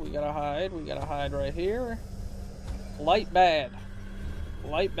hide, we gotta hide, we gotta hide right here. Light bad.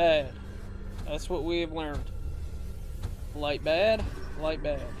 Light bad. That's what we have learned. Light bad, light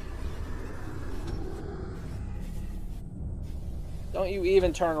bad. Don't you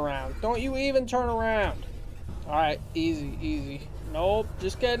even turn around. Don't you even turn around. Alright, easy, easy. Nope,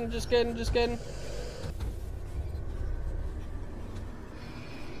 just kidding, just kidding, just kidding.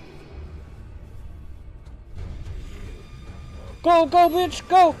 Go, go, bitch,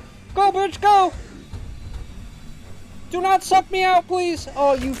 go! Go, bitch, go! Do not suck me out, please!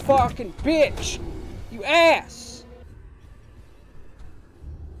 Oh, you fucking bitch! You ass!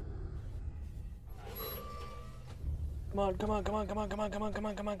 Come on, come on, come on, come on, come on, come on, come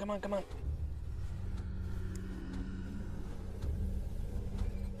on, come on, come on, come on.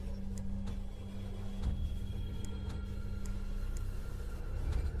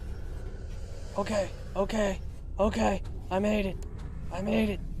 Okay, okay, okay. I made it. I made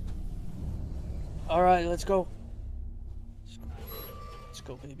it. Alright, let's go. Let's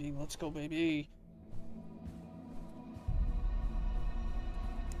go, baby. Let's go, baby.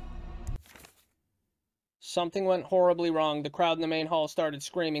 Something went horribly wrong. The crowd in the main hall started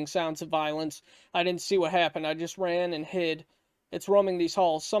screaming, sounds of violence. I didn't see what happened. I just ran and hid. It's roaming these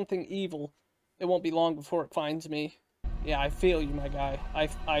halls. Something evil. It won't be long before it finds me. Yeah, I feel you, my guy.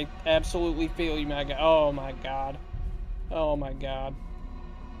 I absolutely feel you, my guy. Oh, my God. Oh, my God.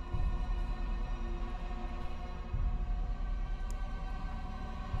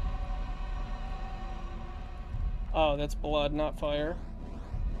 Oh, that's blood, not fire.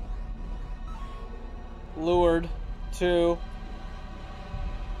 Lured to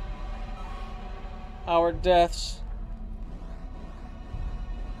our deaths.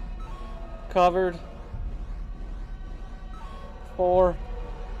 Covered for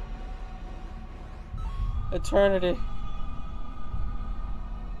eternity.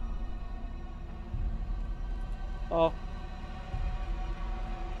 Oh.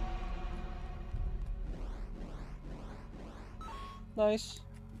 Nice.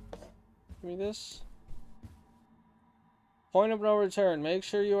 Give me this. Point of no return. Make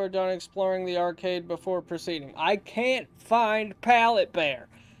sure you are done exploring the arcade before proceeding. I can't find Pallet Bear.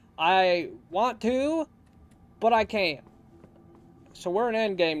 I want to, but I can't. So we're in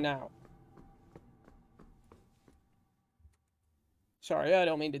endgame now. Sorry, I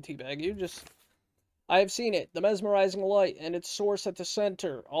don't mean to teabag you, just... I have seen it, the mesmerizing light, and its source at the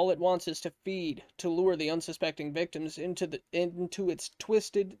center. All it wants is to feed, to lure the unsuspecting victims into its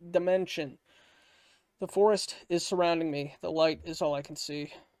twisted dimension. The forest is surrounding me. The light is all I can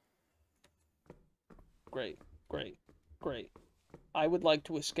see. Great, great, great. I would like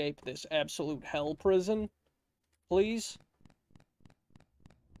to escape this absolute hell prison. Please?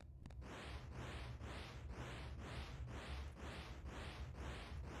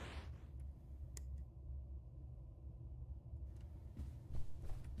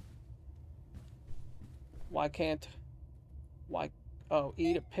 Why can't... Why... Oh,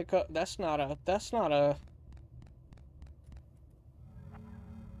 eat a pickup... That's not a...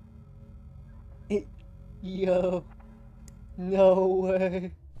 Yo. No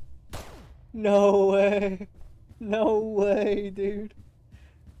way. No way. No way, dude.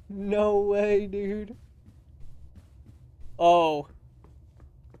 No way, dude. Oh.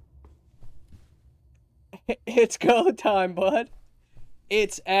 It's go time, bud.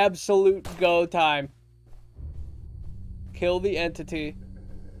 It's absolute go time. Kill the entity.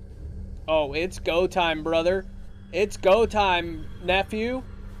 Oh, it's go time, brother. It's go time, nephew.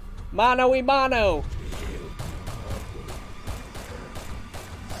 Mano y mano.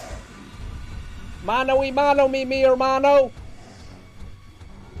 Mano y mano, mi hermano.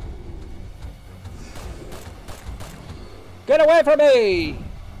 Get away from me.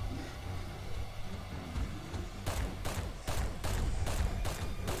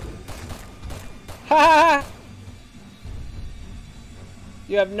 Ha ha ha.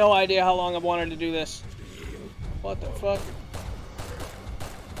 You have no idea how long I've wanted to do this. What the fuck?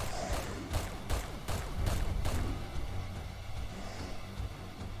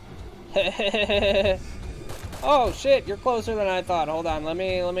 Oh shit, you're closer than I thought. Hold on, let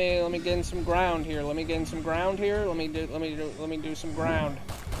me get in some ground here. Let me get in some ground here. Let me do some ground.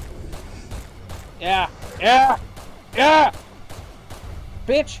 Yeah.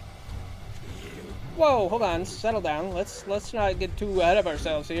 Bitch. Whoa, hold on, settle down. Let's not get too ahead of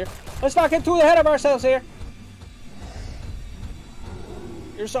ourselves here. Let's not get too ahead of ourselves here.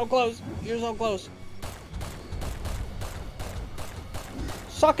 You're so close. You're so close.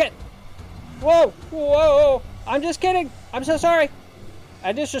 Suck it. Whoa, whoa. I'm just kidding. I'm so sorry.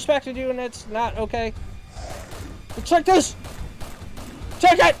 I disrespected you and it's not okay. But check this.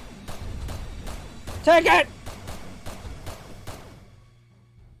 Take it. Take it.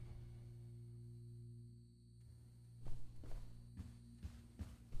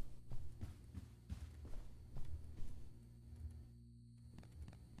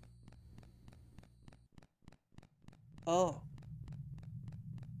 Oh.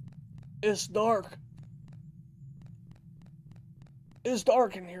 It's dark. It's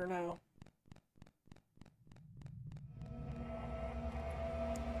dark in here now.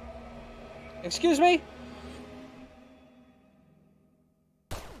 Excuse me?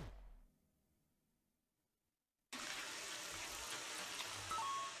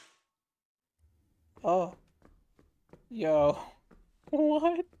 Oh. Yo.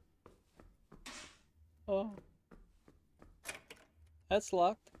 What? Oh. That's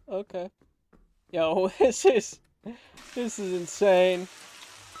locked. Okay. Yo, this is insane.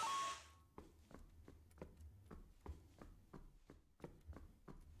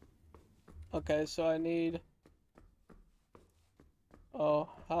 Okay, so I need... Oh,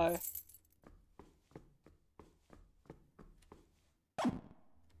 hi.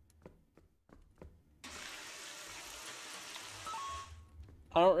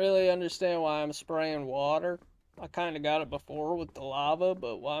 don't really understand why I'm spraying water. I kind of got it before with the lava,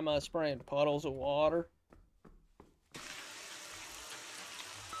 but why am I spraying puddles of water?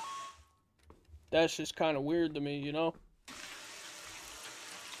 That's just kind of weird to me, you know?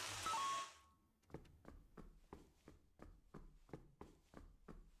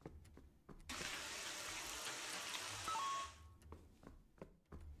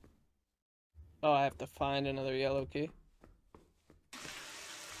 Oh, I have to find another yellow key.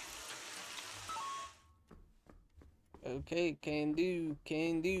 Okay, can do,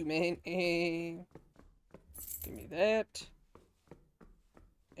 man. Give me that.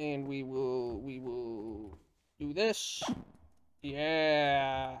 And we will do this.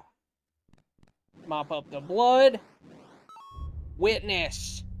 Yeah. Mop up the blood.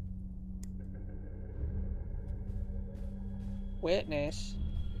 Witness. Witness.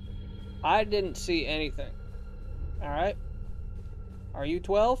 I didn't see anything. Alright. Are you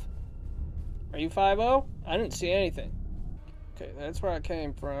 12? Are you 5-0? I didn't see anything. Okay, that's where I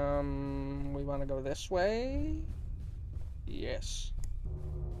came from. We want to go this way? Yes.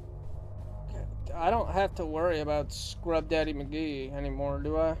 Okay. I don't have to worry about Scrub Daddy McGee anymore,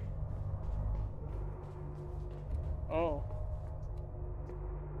 do I? Oh.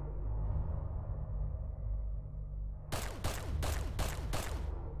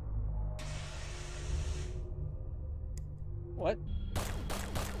 What?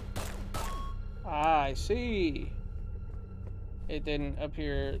 Ah, I see. It didn't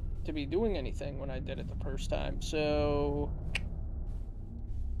appear to be doing anything when I did it the first time, so...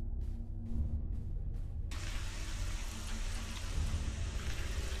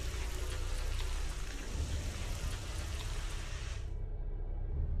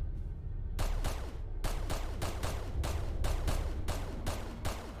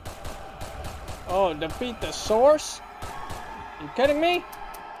 Oh, defeat the source? You kidding me?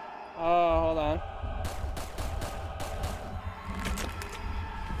 Oh, hold on.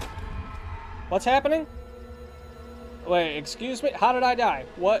 What's happening? Wait, excuse me? How did I die?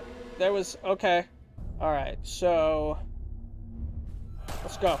 What? There was... Okay. Alright, so...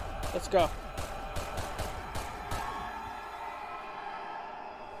 Let's go. Let's go.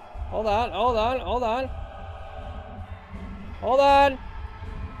 Hold on, hold on, hold on. Hold on!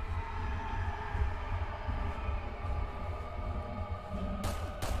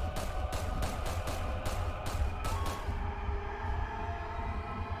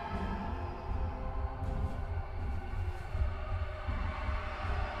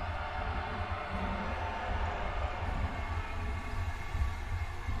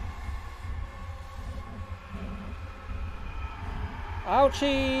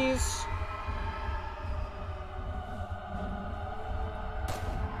 Ouchies!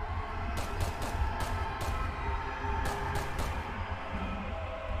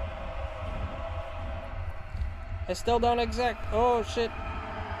 I still don't exact. Oh shit.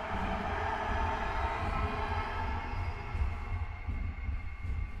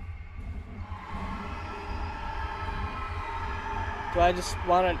 Do I just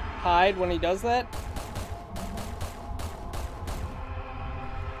want to hide when he does that?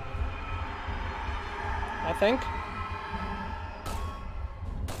 I think.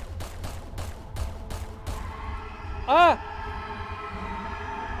 Ah!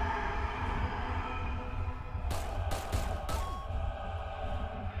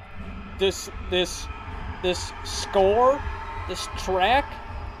 This score, this track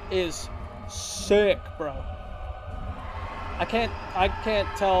is sick, bro. I can't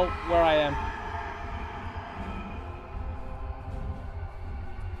tell where I am.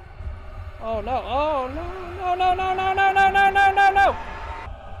 Oh no, oh no, no, no, no, no, no, no, no, no, no, no!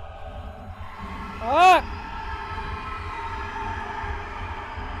 Ah!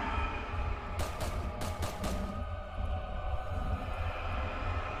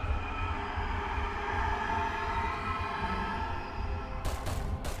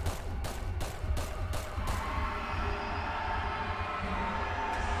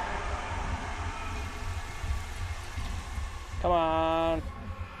 Come on.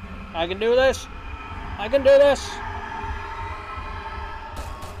 I can do this. I can do this.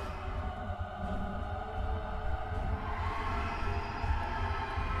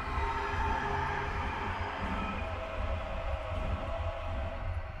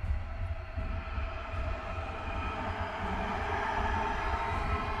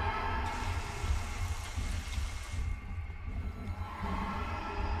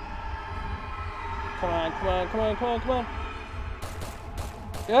 Come on, come on, come on, come on, come on.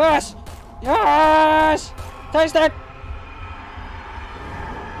 Yes! Yes! Taste it!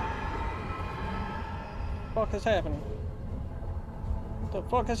 What the fuck is happening? What the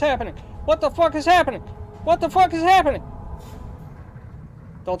fuck is happening? What the fuck is happening? What the fuck is happening?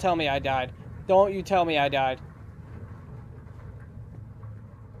 Don't tell me I died. Don't you tell me I died.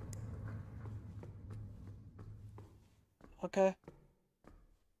 Okay.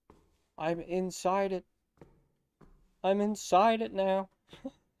 I'm inside it. I'm inside it now.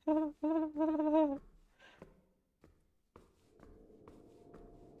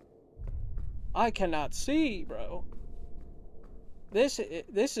 I cannot see, bro. This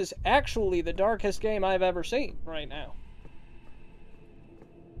is actually the darkest game I've ever seen right now.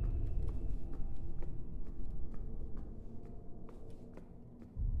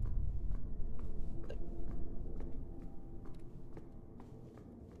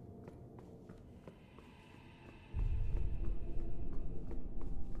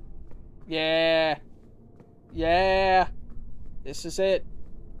 Yeah. Yeah. This is it.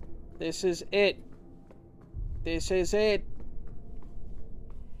 This is it. This is it.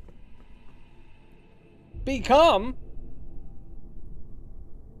 Become.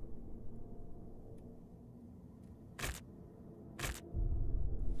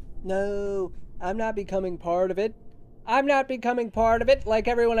 No, I'm not becoming part of it. I'm not becoming part of it like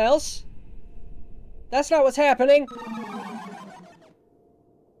everyone else. That's not what's happening.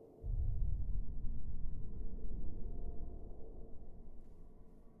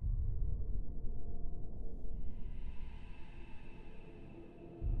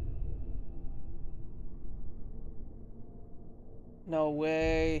 No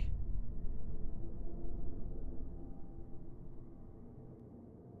way.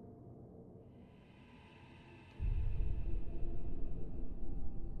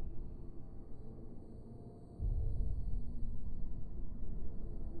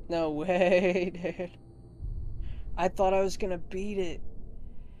 No way, dude. I thought I was gonna beat it.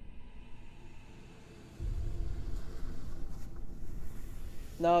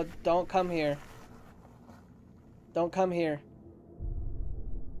 No, don't come here. Don't come here.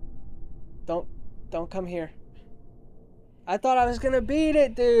 Don't come here. I thought I was gonna beat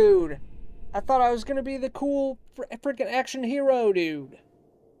it, dude. I thought I was gonna be the cool freaking action hero, dude.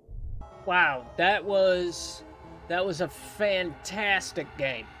 Wow, that was a fantastic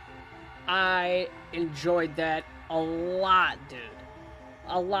game. I enjoyed that a lot, dude.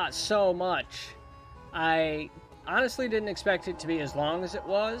 A lot, so much. I honestly didn't expect it to be as long as it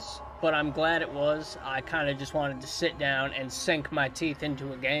was, but I'm glad it was. I kind of just wanted to sit down and sink my teeth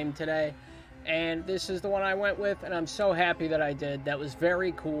into a game today. And this is the one I went with, and I'm so happy that I did. That was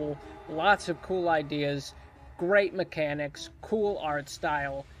very cool. Lots of cool ideas. Great mechanics. Cool art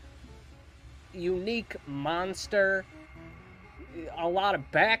style. Unique monster. A lot of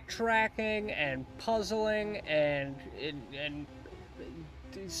backtracking and puzzling and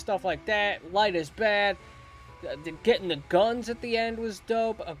stuff like that. Light is bad. Getting the guns at the end was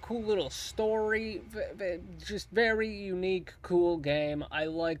dope. A cool little story. Just very unique, cool game. I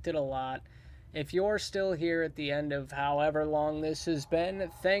liked it a lot. If you're still here at the end of however long this has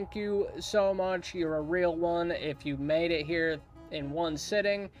been, thank you so much. You're a real one. If you made it here in one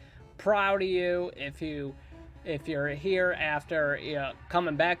sitting, proud of you. If you're here after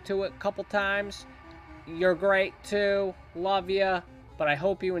coming back to it a couple times, you're great too. Love you. But I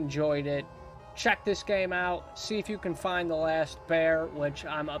hope you enjoyed it. Check this game out. See if you can find the last bear, which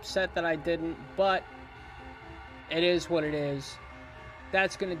I'm upset that I didn't, but it is what it is.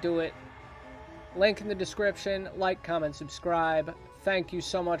 That's going to do it. Link in the description. Like, comment, subscribe. Thank you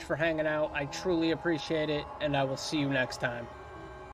so much for hanging out. I truly appreciate it, and I will see you next time.